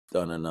I've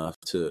done enough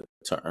to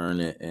earn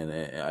it.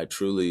 And I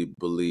truly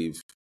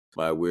believe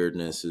my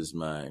weirdness is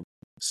my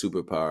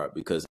superpower,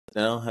 because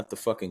I don't have to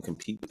fucking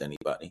compete with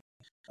anybody.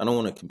 I don't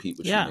want to compete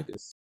with you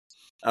niggas.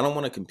 I don't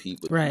want to compete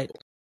with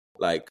people.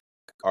 Like,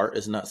 art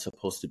is not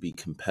supposed to be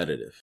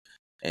competitive.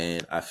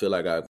 And I feel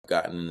like I've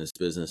gotten in this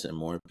business and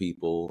more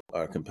people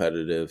are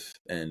competitive,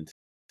 and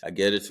I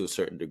get it to a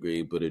certain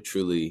degree, but it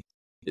truly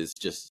is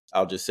just,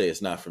 I'll just say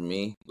it's not for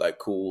me. Like,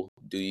 cool,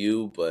 do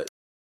you, but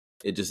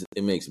it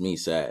makes me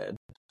sad.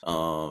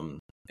 And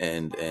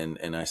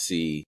I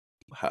see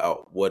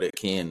what it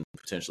can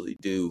potentially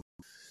do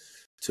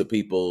to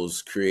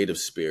people's creative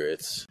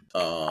spirits.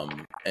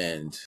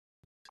 And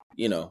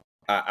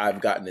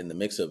I've gotten in the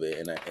mix of it,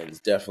 and it's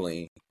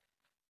definitely,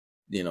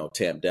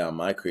 tamp down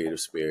my creative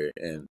spirit.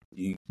 And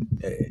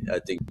I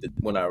think that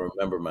when I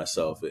remember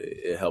myself,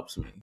 it helps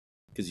me,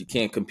 because you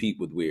can't compete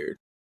with weird.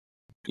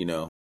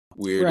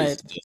 Weird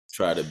is just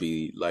try to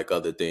be like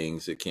other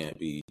things. It can't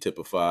be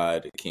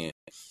typified. It can't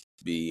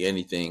be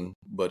anything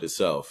but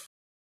itself.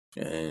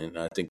 And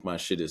I think my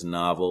shit is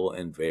novel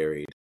and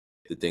varied.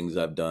 The things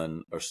I've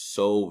done are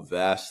so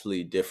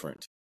vastly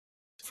different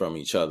from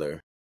each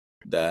other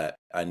that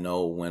I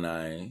know when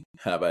I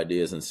have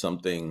ideas and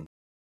something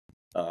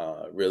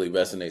really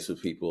resonates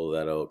with people,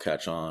 that'll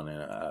catch on.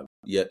 And I've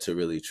yet to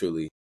really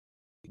truly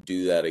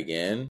do that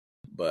again.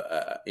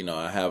 But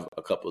I have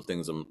a couple of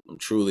things I'm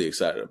truly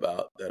excited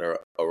about that are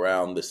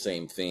around the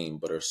same theme,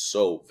 but are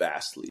so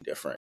vastly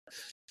different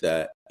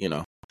that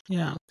I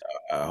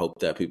hope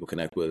that people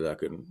connect with it. I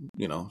can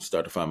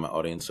start to find my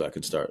audience, so I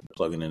can start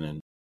plugging in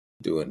and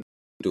doing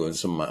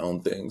some of my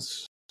own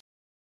things.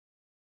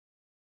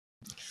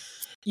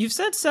 You've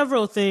said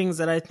several things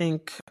that I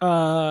think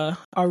are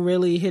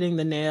really hitting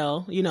the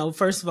nail.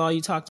 First of all,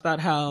 you talked about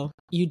how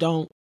you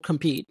don't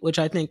compete, which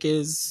I think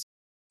is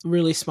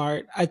really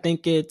smart. I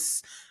think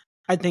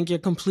you're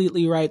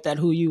completely right that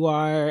who you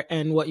are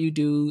and what you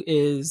do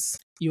is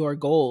your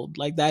gold.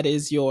 Like, that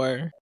is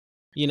your,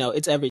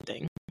 it's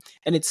everything.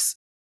 And it's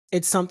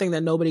something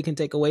that nobody can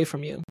take away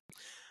from you.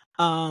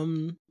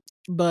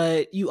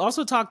 But you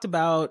also talked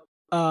about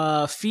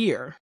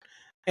fear.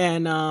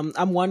 And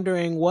I'm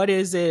wondering, what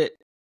is it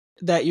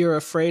that you're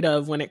afraid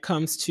of when it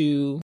comes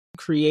to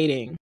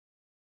creating?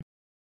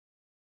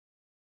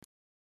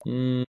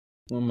 What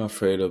I'm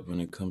afraid of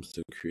when it comes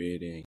to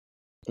creating?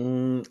 I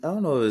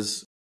don't know.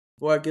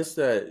 I guess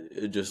that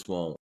it just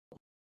won't,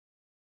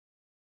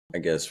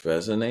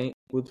 resonate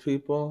with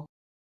people.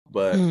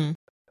 But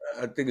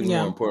I think it's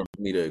more important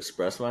for me to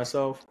express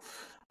myself.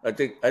 I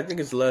think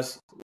it's less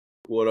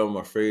what I'm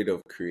afraid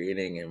of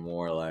creating and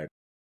more like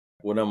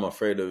what I'm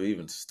afraid of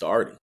even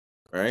starting,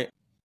 right?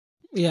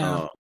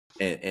 Yeah.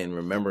 And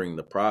remembering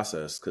the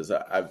process, because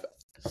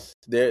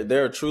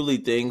there are truly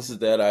things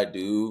that I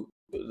do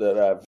that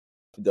I've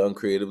done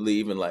creatively,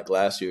 even like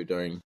last year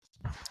during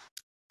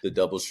the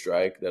double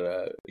strike that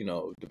I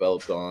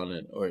developed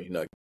on, or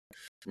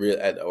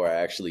I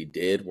actually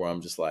did, where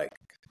I'm just like,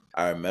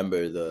 I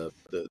remember the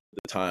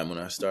time when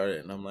I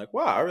started, and I'm like,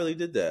 wow, I really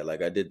did that.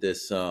 Like, I did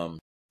this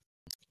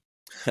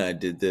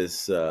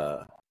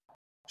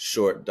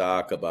short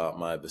doc about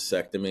my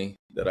vasectomy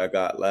that I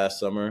got last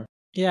summer.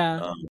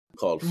 Yeah.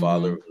 Called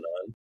Father of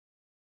None.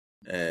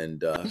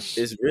 And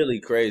it's really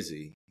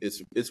crazy.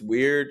 It's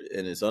weird,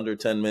 and it's under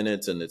 10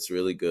 minutes, and it's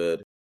really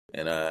good.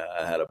 And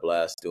I had a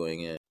blast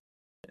doing it.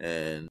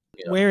 And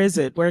where is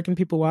it? Where can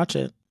people watch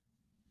it?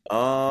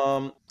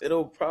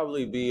 It'll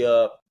probably be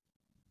up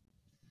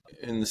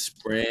in the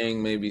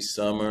spring, maybe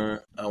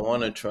summer. I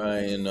want to try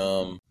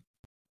and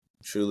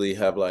truly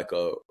have like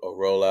a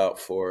rollout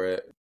for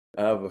it.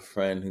 I have a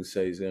friend who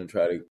says he's gonna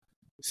try to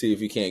see if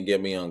he can't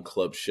get me on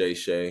Club Shay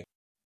Shay.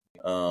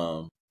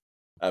 That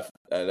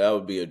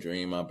would be a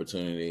dream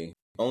opportunity.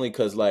 Only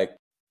because, like,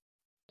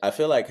 I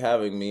feel like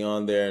having me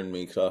on there and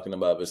me talking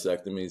about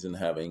vasectomies and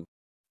having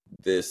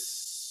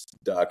this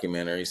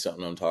documentary,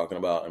 something I'm talking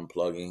about and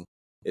plugging,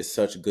 is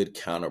such good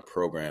counter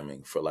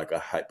programming for like a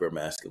hyper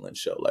masculine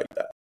show like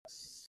that.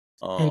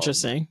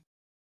 Interesting.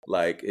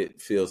 Like,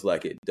 it feels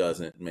like it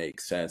doesn't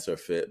make sense or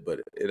fit, but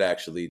it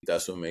actually,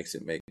 that's what makes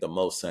it make the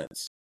most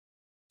sense.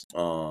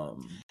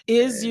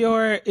 Is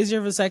your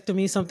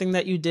vasectomy something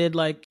that you did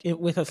like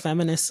with a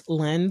feminist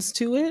lens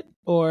to it,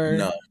 or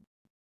no?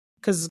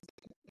 Because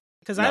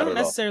I don't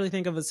necessarily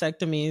think of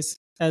vasectomies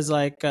as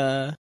like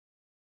I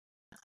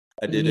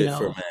did it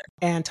for men.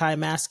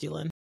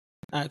 Anti-masculine.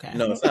 Okay.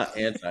 No, it's not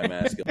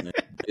anti-masculine.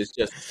 It's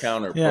just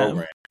counter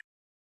programming.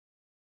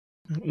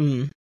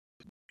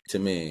 To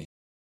me,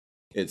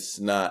 it's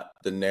not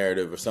the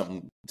narrative or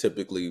something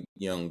typically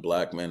young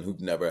Black men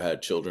who've never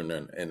had children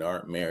and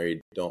aren't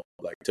married don't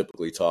like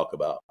typically talk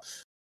about.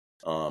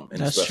 And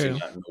that's especially true.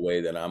 not in the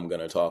way that I'm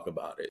going to talk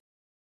about it.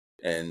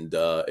 And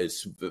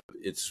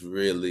it's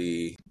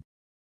really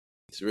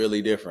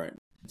different.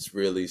 It's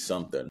really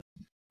something.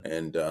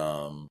 And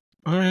all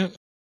right.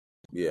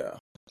 Yeah.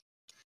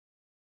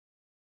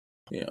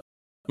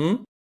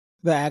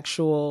 The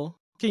actual,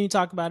 can you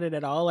talk about it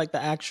at all? Like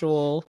the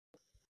actual,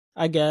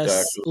 I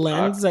guess,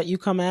 lens doc? that you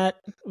come at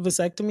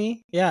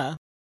vasectomy? Yeah.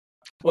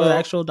 Well, the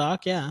actual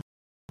doc, yeah.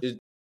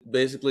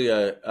 Basically,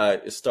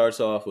 it starts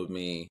off with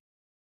me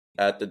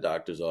at the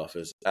doctor's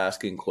office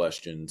asking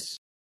questions.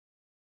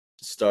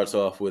 It starts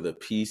off with a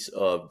piece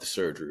of the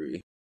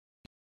surgery.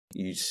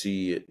 You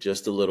see it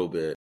just a little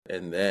bit,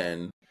 and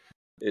then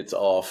it's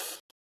off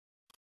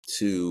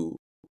to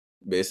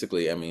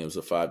basically, I mean, it was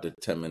a 5 to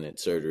 10 minute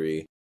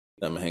surgery.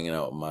 I'm hanging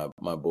out with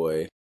my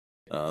boy,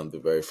 the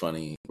very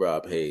funny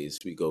Rob Hayes.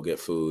 We go get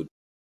food,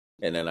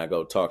 and then I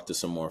go talk to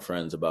some more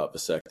friends about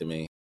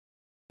vasectomy,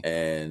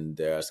 and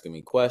they're asking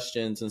me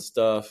questions and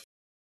stuff.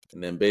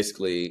 And then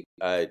basically,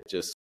 I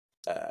just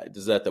at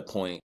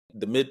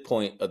the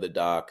midpoint of the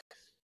doc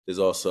is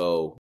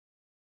also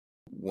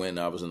when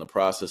I was in the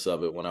process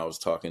of it, when I was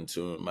talking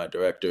to my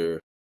director,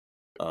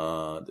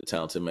 the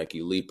talented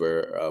Mekki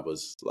Leeper. I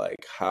was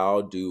like,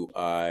 how do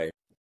I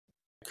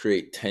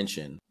create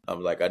tension?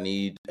 I'm like, I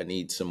need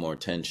some more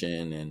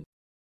tension. And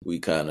we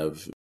kind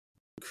of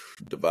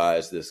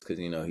devised this because,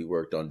 he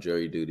worked on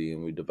Jury Duty,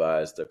 and we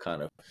devised a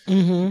kind of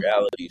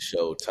reality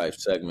show type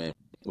segment.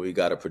 We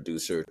got a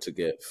producer to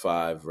get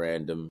 5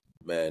 random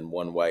men,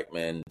 1 white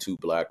man, 2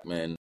 Black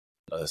men,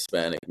 a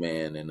Hispanic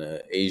man, and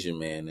an Asian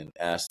man, and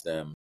ask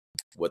them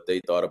what they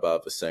thought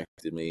about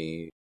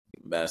vasectomy,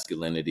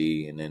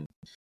 masculinity, and then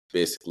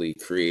basically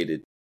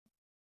created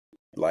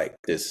like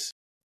this,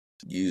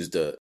 used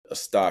a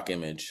stock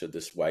image of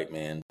this white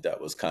man that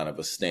was kind of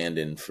a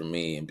stand-in for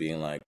me, and being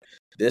like,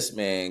 this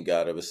man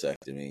got a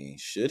vasectomy,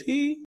 should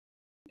he?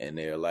 And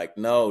they're like,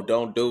 no,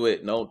 don't do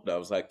it. No, I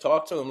was like,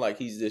 talk to him like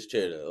he's this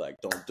chair. They're like,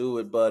 don't do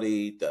it,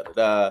 buddy. Da da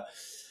da.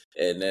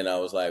 And then I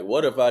was like,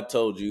 what if I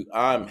told you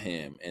I'm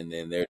him? And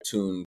then their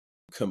tune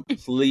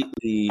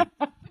completely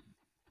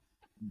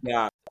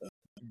got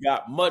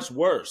much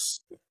worse.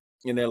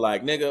 And they're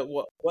like, nigga,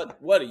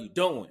 what are you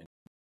doing?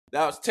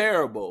 That was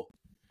terrible.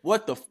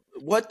 What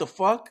the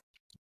fuck?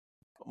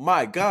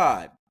 My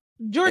God.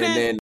 Jordan, and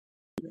then,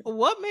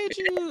 what made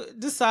you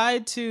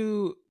decide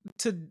to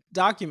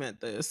document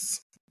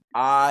this?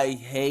 I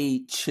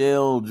hate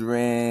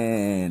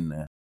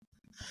children.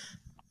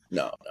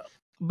 No.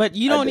 But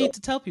you don't need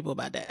to tell people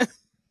about that.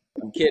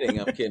 I'm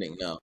kidding.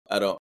 No, I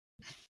don't.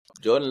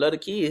 Jordan love a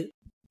kid.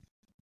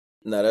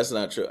 No, that's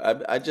not true.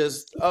 I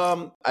just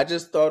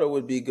thought it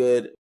would be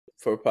good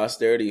for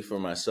posterity, for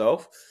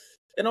myself,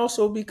 and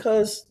also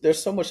because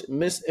there's so much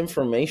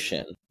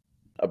misinformation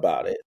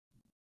about it,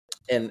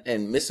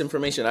 and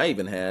misinformation I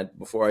even had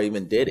before I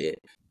even did it,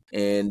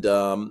 and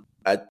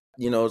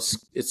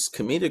it's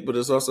comedic, but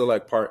it's also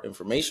like part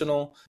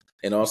informational,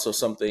 and also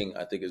something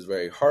I think is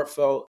very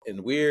heartfelt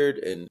and weird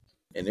and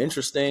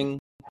interesting,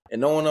 and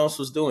no one else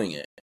was doing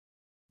it.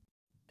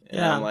 And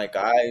yeah. I'm like,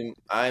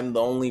 I'm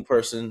the only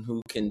person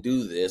who can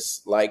do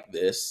this like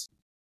this,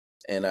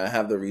 and I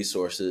have the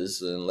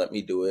resources, and let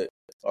me do it.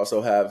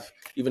 Also have,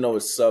 even though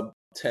it's sub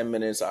 10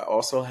 minutes, I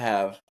also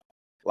have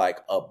like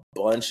a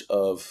bunch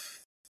of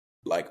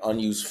like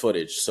unused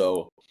footage.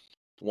 So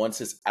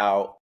once it's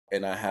out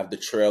and I have the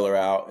trailer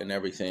out and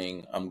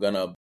everything, I'm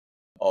gonna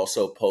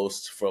also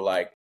post for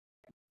like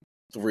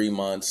 3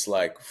 months,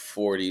 like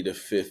 40 to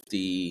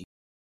 50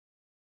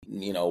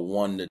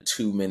 1 to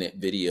 2 minute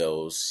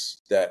videos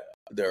that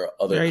there are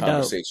other very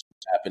conversations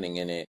happening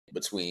in it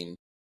between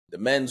the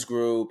men's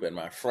group and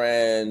my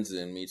friends,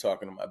 and me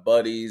talking to my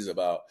buddies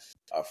about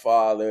our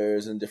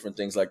fathers and different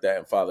things like that,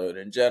 and fatherhood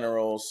in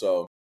general.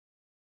 So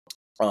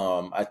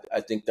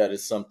I think that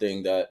is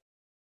something that,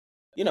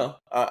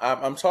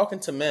 I'm talking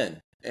to men,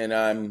 and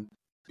I'm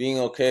being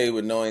okay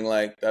with knowing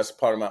like that's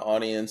part of my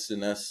audience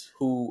and that's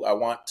who I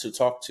want to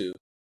talk to.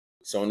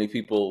 So many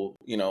people,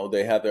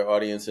 they have their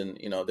audience, and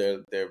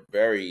they're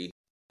very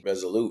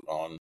resolute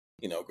on,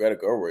 Greta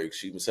Gerwig.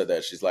 She even said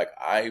that she's like,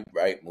 I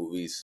write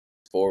movies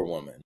for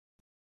women.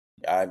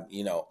 Yeah.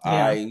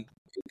 I make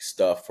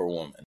stuff for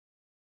women.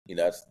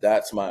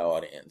 That's my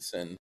audience,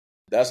 and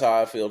that's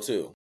how I feel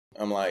too.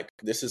 I'm like,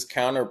 this is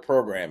counter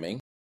programming,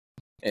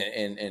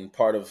 and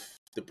part of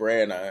the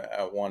brand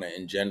I want to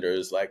engender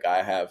is like,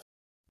 I have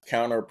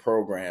counter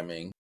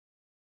programming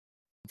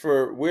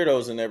for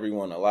weirdos and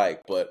everyone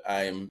alike, but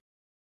I'm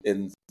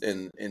in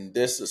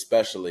this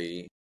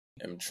especially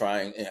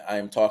I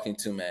am talking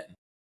to men,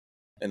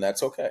 and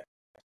that's okay,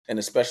 and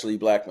especially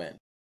black men,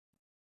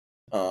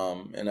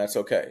 and that's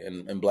okay,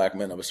 and black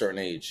men of a certain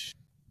age,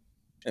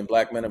 and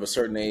black men of a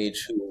certain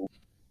age who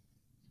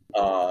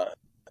uh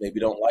maybe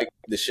don't like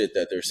the shit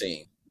that they're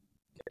seeing,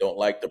 don't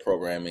like the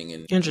programming,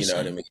 and you know what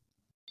I Interesting. mean,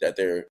 that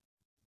they're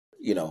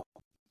you know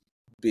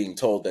being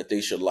told that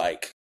they should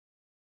like,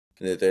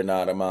 that they're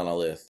not a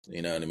monolith,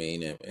 you know what I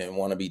mean, and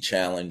want to be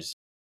challenged,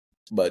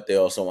 but they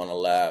also want to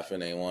laugh,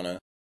 and they want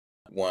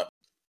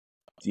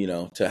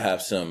to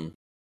have some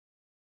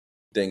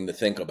thing to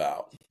think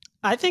about.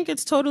 I think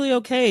it's totally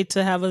okay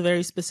to have a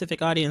very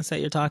specific audience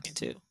that you're talking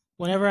to.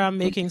 Whenever I'm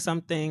making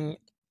something,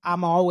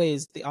 I'm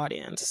always the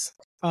audience.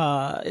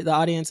 The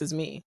audience is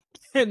me.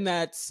 And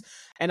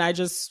I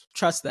just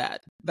trust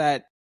that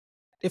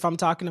if I'm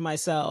talking to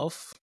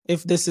myself,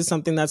 if this is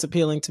something that's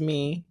appealing to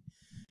me,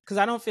 because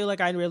I don't feel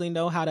like I really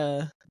know how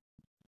to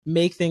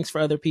make things for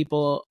other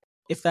people.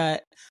 If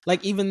that,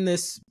 like, even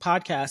this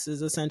podcast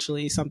is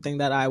essentially something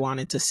that I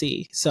wanted to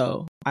see,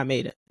 so I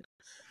made it.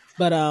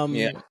 But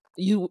Yeah.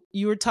 you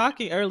were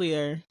talking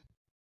earlier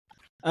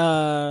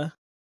uh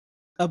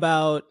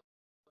about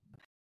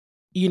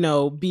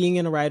being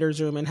in a writer's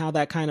room and how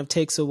that kind of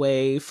takes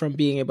away from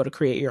being able to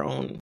create your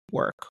own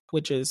work,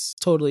 which is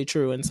totally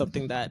true, and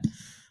something that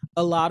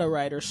a lot of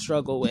writers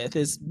struggle with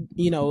is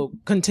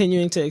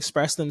continuing to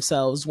express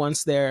themselves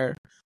once they're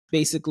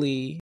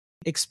basically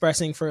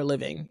expressing for a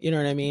living. You know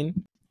what I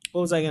mean?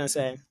 What was I gonna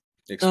say?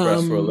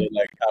 Express for a little,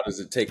 like, how does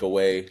it take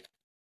away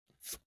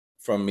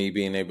from me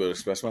being able to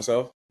express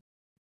myself?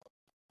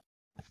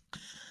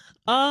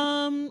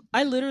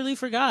 I literally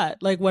forgot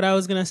like what I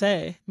was gonna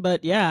say,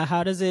 but yeah,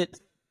 how does it?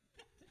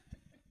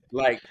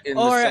 Like, in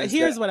the Or sense that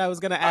here's what I was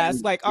gonna ask: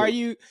 I'm like, are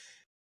you?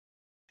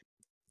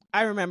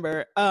 I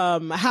remember.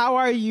 How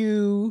are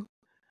you?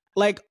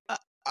 Like,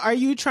 are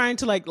you trying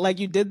to like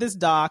you did this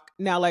doc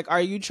now? Like, are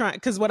you trying?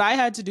 Because what I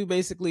had to do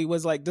basically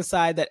was like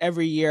decide that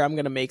every year I'm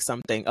gonna make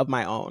something of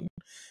my own.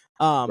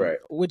 right.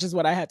 Which is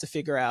what I had to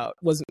figure out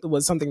was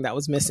something that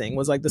was missing.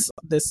 Was like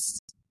this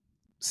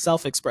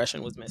self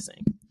expression was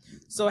missing.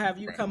 So have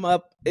you come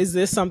up? Is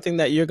this something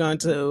that you're going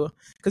to?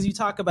 Because you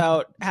talk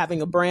about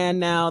having a brand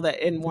now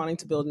that and wanting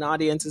to build an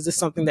audience. Is this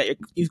something that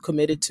you've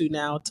committed to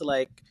now to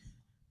like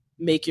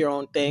make your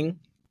own thing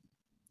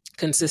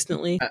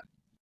consistently?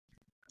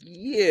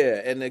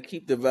 Yeah, and to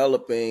keep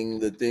developing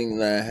the thing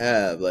that I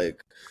have,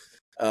 like,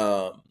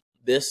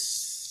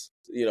 this,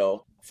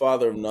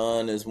 Father of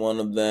None is one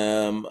of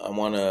them. I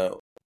want to,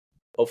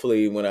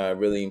 hopefully, when I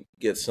really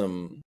get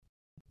some,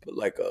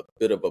 like, a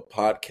bit of a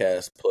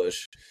podcast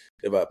push,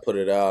 if I put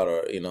it out,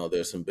 or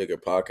there's some bigger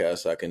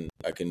podcasts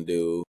I can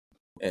do,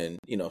 and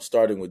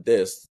starting with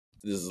this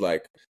is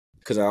like,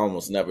 because I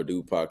almost never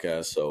do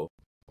podcasts, so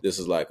this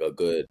is like a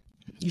good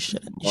You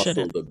shouldn't. You muscle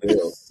shouldn't. to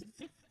build.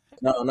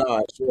 No,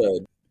 I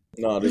should.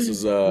 No, this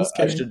is Just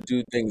I kidding. should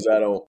do things I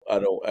don't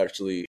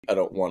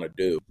want to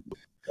do.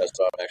 That's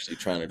what I'm actually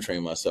trying to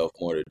train myself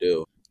more to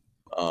do.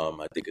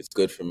 I think it's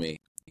good for me.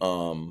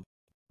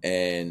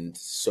 And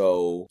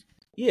so,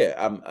 yeah,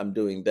 I'm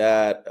doing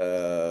that.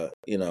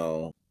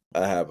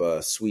 I have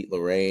a Sweet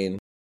Lorraine,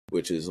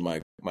 which is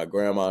my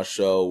grandma's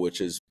show,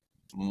 which is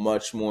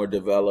much more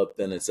developed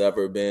than it's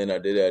ever been. I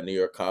did it at New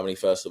York Comedy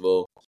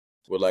Festival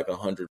with like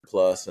 100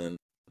 plus, and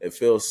it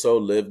feels so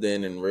lived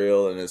in and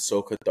real, and it's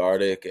so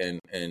cathartic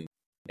and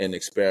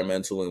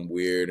experimental and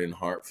weird and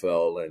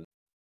heartfelt, and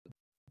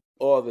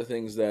all the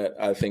things that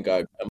I think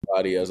I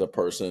embody as a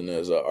person,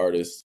 as an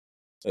artist,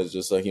 as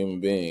just a human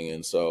being.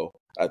 And so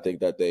I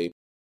think that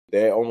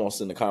they're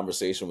almost in the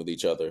conversation with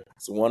each other.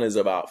 So one is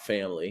about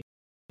family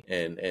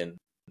and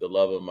the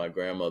love of my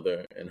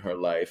grandmother and her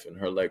life and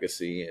her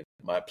legacy and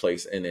my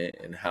place in it,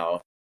 and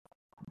how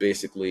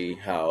basically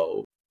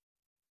how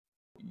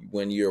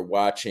when you're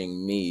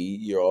watching me,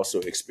 you're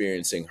also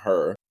experiencing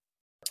her.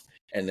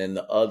 And then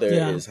the other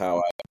Yeah. is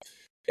how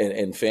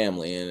and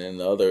family, and then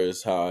the other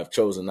is how I've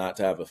chosen not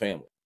to have a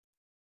family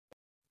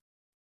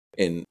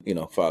in,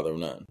 Father of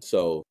None.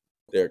 So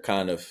they're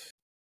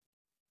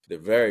they're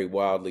very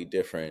wildly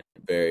different,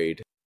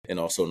 varied, and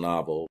also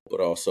novel, but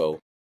also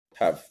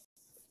have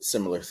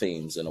similar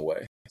themes in a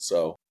way.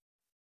 So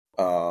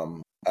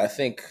I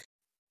think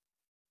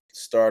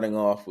starting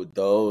off with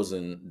those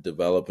and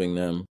developing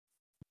them,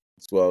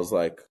 as well as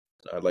like,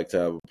 I'd like to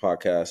have a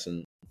podcast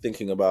and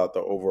thinking about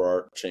the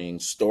overarching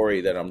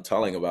story that I'm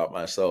telling about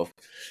myself,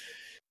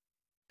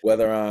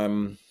 whether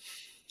I'm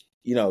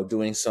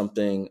doing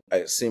something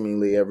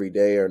seemingly every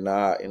day or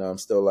not. I'm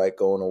still like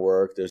going to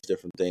work. There's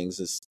different things.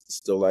 It's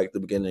still like the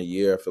beginning of the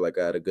year. I feel like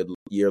I had a good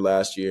year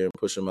last year and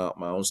pushing out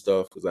my own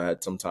stuff because I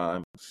had some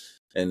time,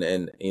 and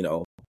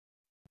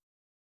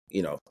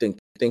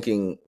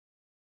thinking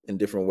in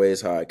different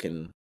ways how I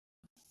can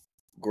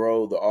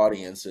grow the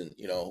audience, and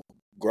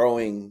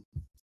growing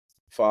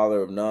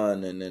Father of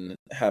None, and then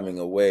having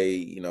a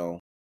way,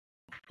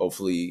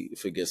 hopefully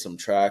if it gets some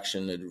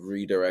traction, to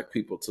redirect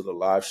people to the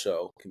live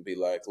show, can be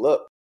like,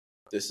 look,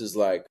 this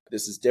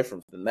is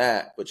different than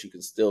that, but you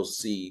can still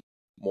see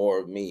more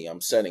of me.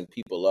 I'm setting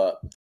people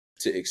up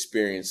to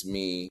experience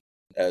me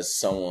as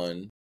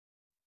someone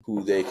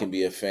who they can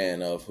be a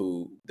fan of,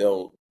 who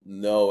they'll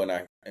know, and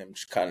I am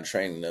kind of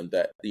training them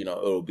that,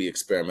 it'll be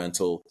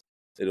experimental,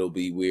 it'll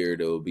be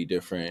weird, it'll be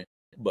different,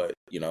 but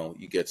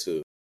you get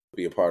to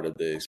be a part of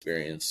the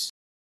experience,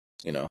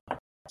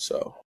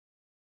 so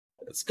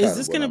that's Is kind of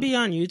this what going to I'm. be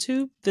on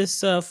YouTube?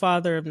 This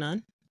Father of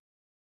None?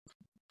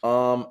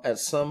 At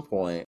some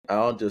point, I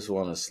don't just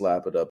want to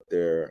slap it up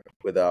there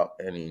without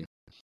any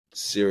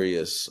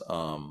serious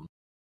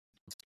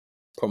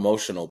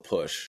promotional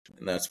push,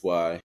 and that's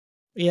why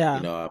Yeah.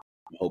 I'm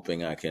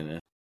hoping I can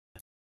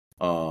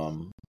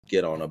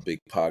get on a big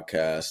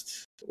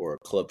podcast or a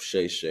Club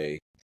Shay Shay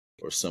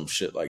or some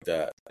shit like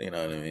that. You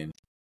know what I mean?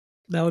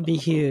 That would be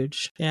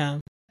huge. Yeah.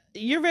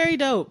 You're very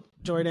dope,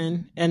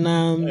 Jordan. And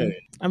Hey,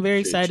 I'm very appreciate you.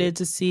 excited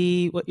to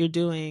see what you're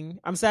doing.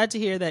 I'm sad to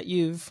hear that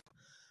you've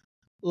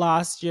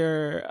lost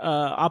your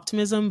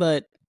optimism,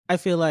 but I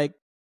feel like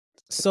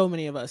so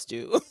many of us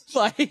do.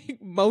 Like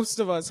most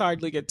of us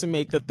hardly get to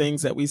make the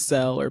things that we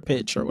sell or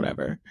pitch or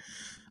whatever.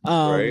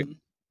 Right? Um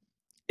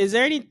is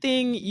there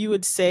anything you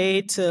would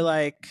say to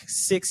like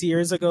 6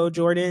 years ago,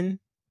 Jordan,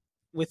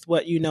 with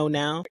what you know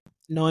now,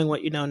 knowing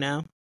what you know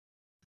now?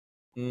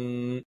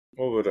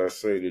 What would I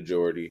say to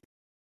Jordy?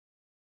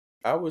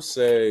 I would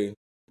say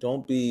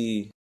don't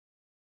be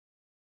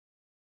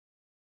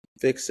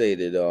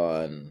fixated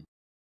on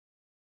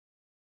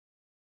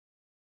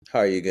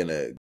how you're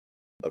gonna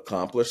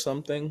accomplish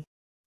something,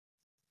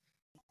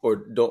 or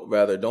don't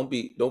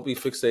be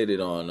fixated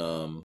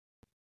on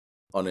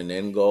an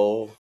end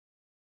goal,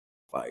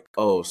 like,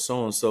 oh,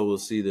 so and so will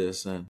see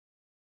this, and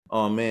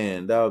oh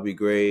man, that would be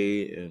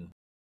great, and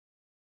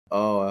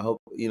oh, I hope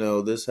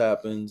this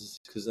happens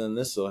because then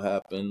this will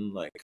happen.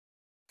 Like,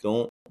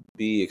 don't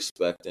be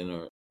expecting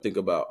or think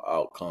about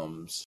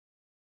outcomes.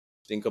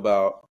 Think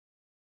about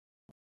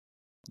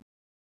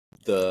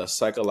the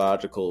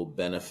psychological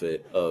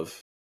benefit of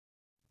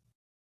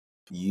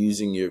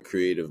using your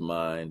creative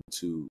mind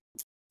to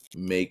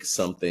make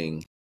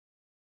something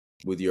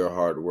with your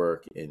hard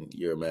work and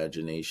your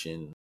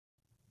imagination,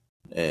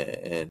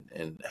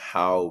 and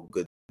how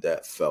good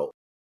that felt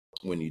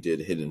when you did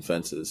Hidden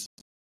Fences.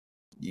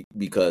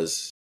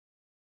 Because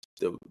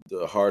the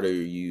harder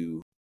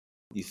you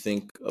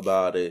think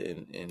about it,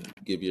 and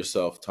give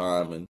yourself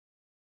time and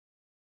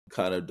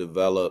kind of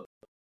develop,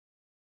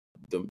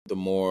 the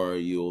more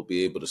you'll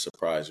be able to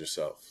surprise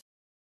yourself.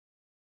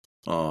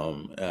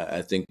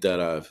 I think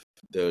that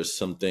there's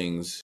some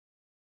things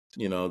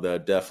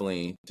that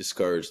definitely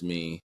discouraged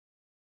me,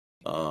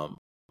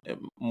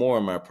 more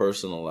in my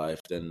personal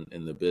life than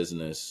in the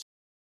business,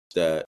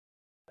 that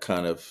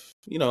kind of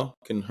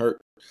can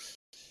hurt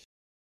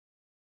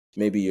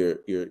maybe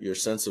your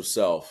sense of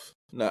self,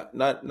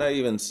 not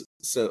even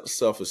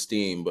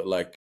self-esteem, but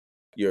like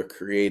your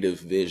creative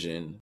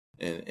vision,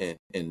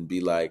 and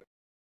be like,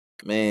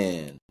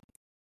 man,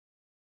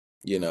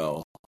 you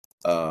know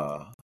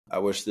I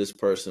wish this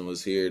person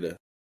was here to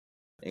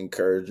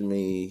encourage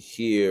me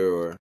here,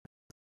 or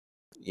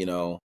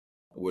I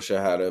wish I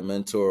had a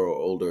mentor or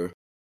older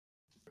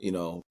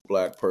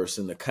black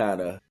person to kind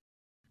of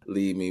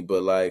lead me.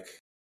 But like,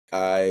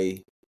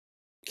 I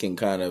can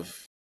kind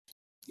of,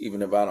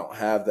 even if I don't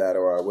have that,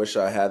 or I wish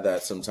I had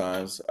that,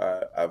 sometimes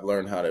I've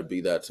learned how to be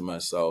that to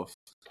myself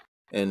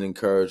and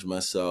encourage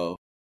myself,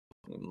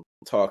 and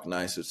talk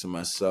nicer to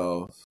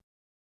myself,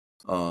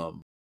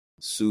 um,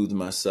 soothe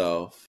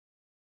myself,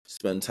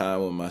 spend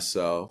time with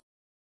myself,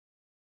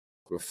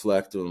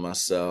 reflect with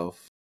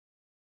myself,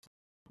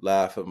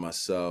 laugh at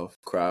myself,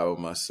 cry with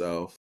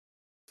myself,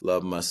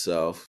 love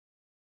myself,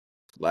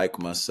 like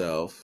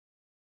myself.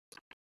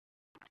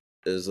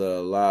 There's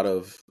a lot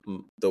of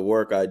the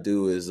work I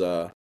do is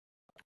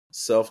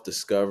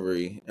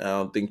self-discovery. I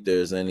don't think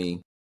there's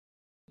any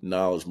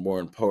knowledge more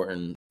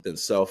important than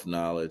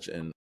self-knowledge,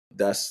 and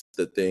that's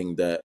the thing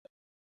that,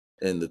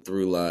 in the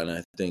through line,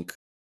 I think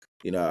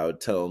I would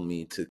tell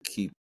me to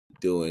keep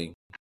doing.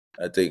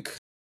 I think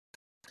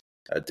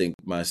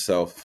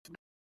myself,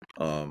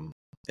 in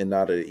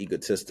not an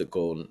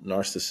egotistical,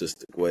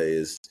 narcissistic way,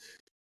 is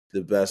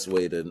the best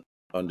way to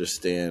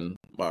understand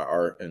my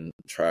art and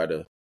try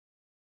to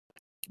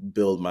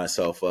build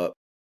myself up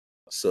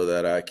so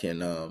that I can,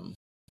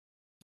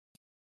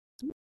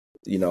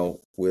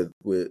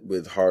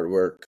 with hard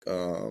work,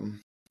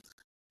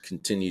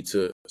 continue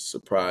to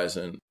surprise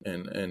and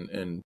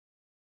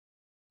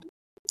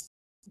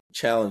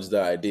challenge the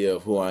idea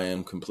of who I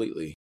am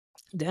completely.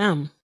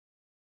 Damn.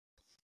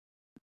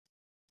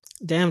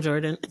 Damn,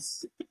 Jordan.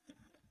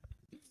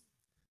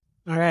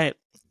 All right.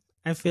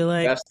 I feel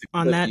like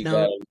on that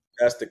note,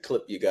 that's the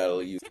clip you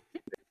gotta use.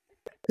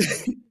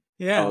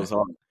 Yeah. That was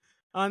hard.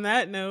 On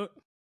that note,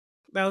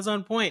 that was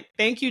on point.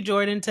 Thank you,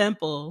 Jordan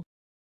Temple.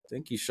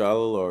 Thank you,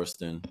 Charlotte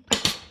Lauriston.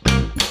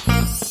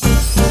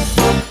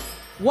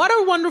 What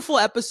a wonderful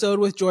episode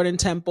with Jordan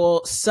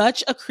Temple.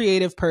 Such a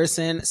creative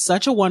person,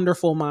 such a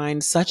wonderful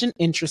mind, such an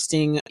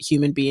interesting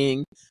human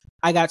being.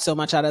 I got so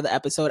much out of the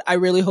episode. I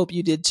really hope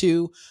you did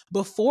too.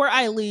 Before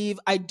I leave,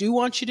 I do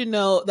want you to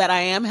know that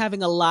I am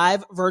having a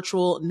live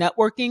virtual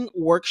networking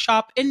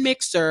workshop in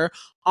Mixer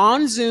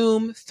on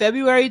Zoom,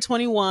 February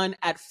 21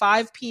 at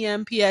 5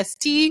 p.m.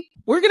 PST.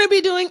 We're going to be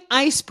doing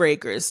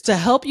icebreakers to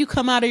help you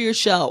come out of your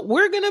shell.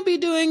 We're going to be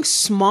doing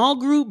small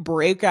group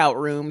breakout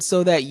rooms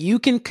so that you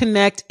can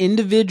connect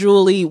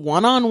individually,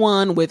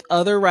 one-on-one with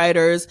other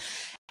writers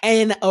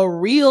in a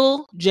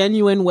real,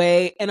 genuine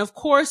way. And of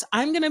course,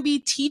 I'm going to be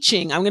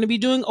teaching, I'm going to be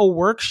doing a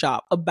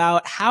workshop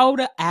about how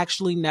to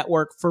actually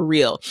network for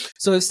real.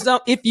 So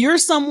if you're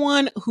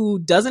someone who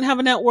doesn't have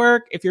a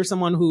network, if you're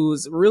someone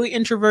who's really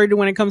introverted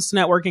when it comes to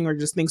networking or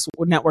just thinks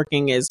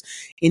networking is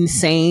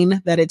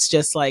insane, that it's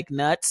just like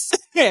nuts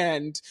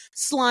and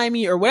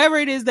slimy or whatever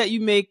it is that you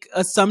make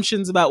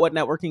assumptions about what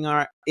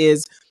networking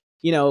is,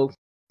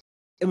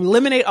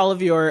 eliminate all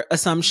of your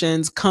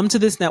assumptions, come to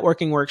this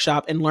networking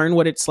workshop and learn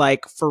what it's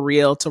like for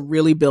real to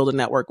really build a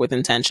network with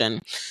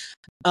intention.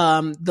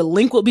 The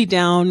link will be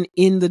down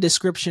in the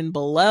description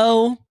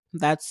below.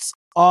 That's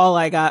all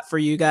I got for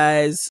you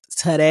guys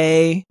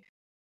today.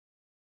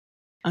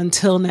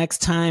 Until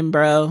next time,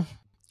 bro,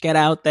 get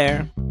out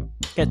there,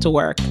 get to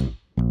work.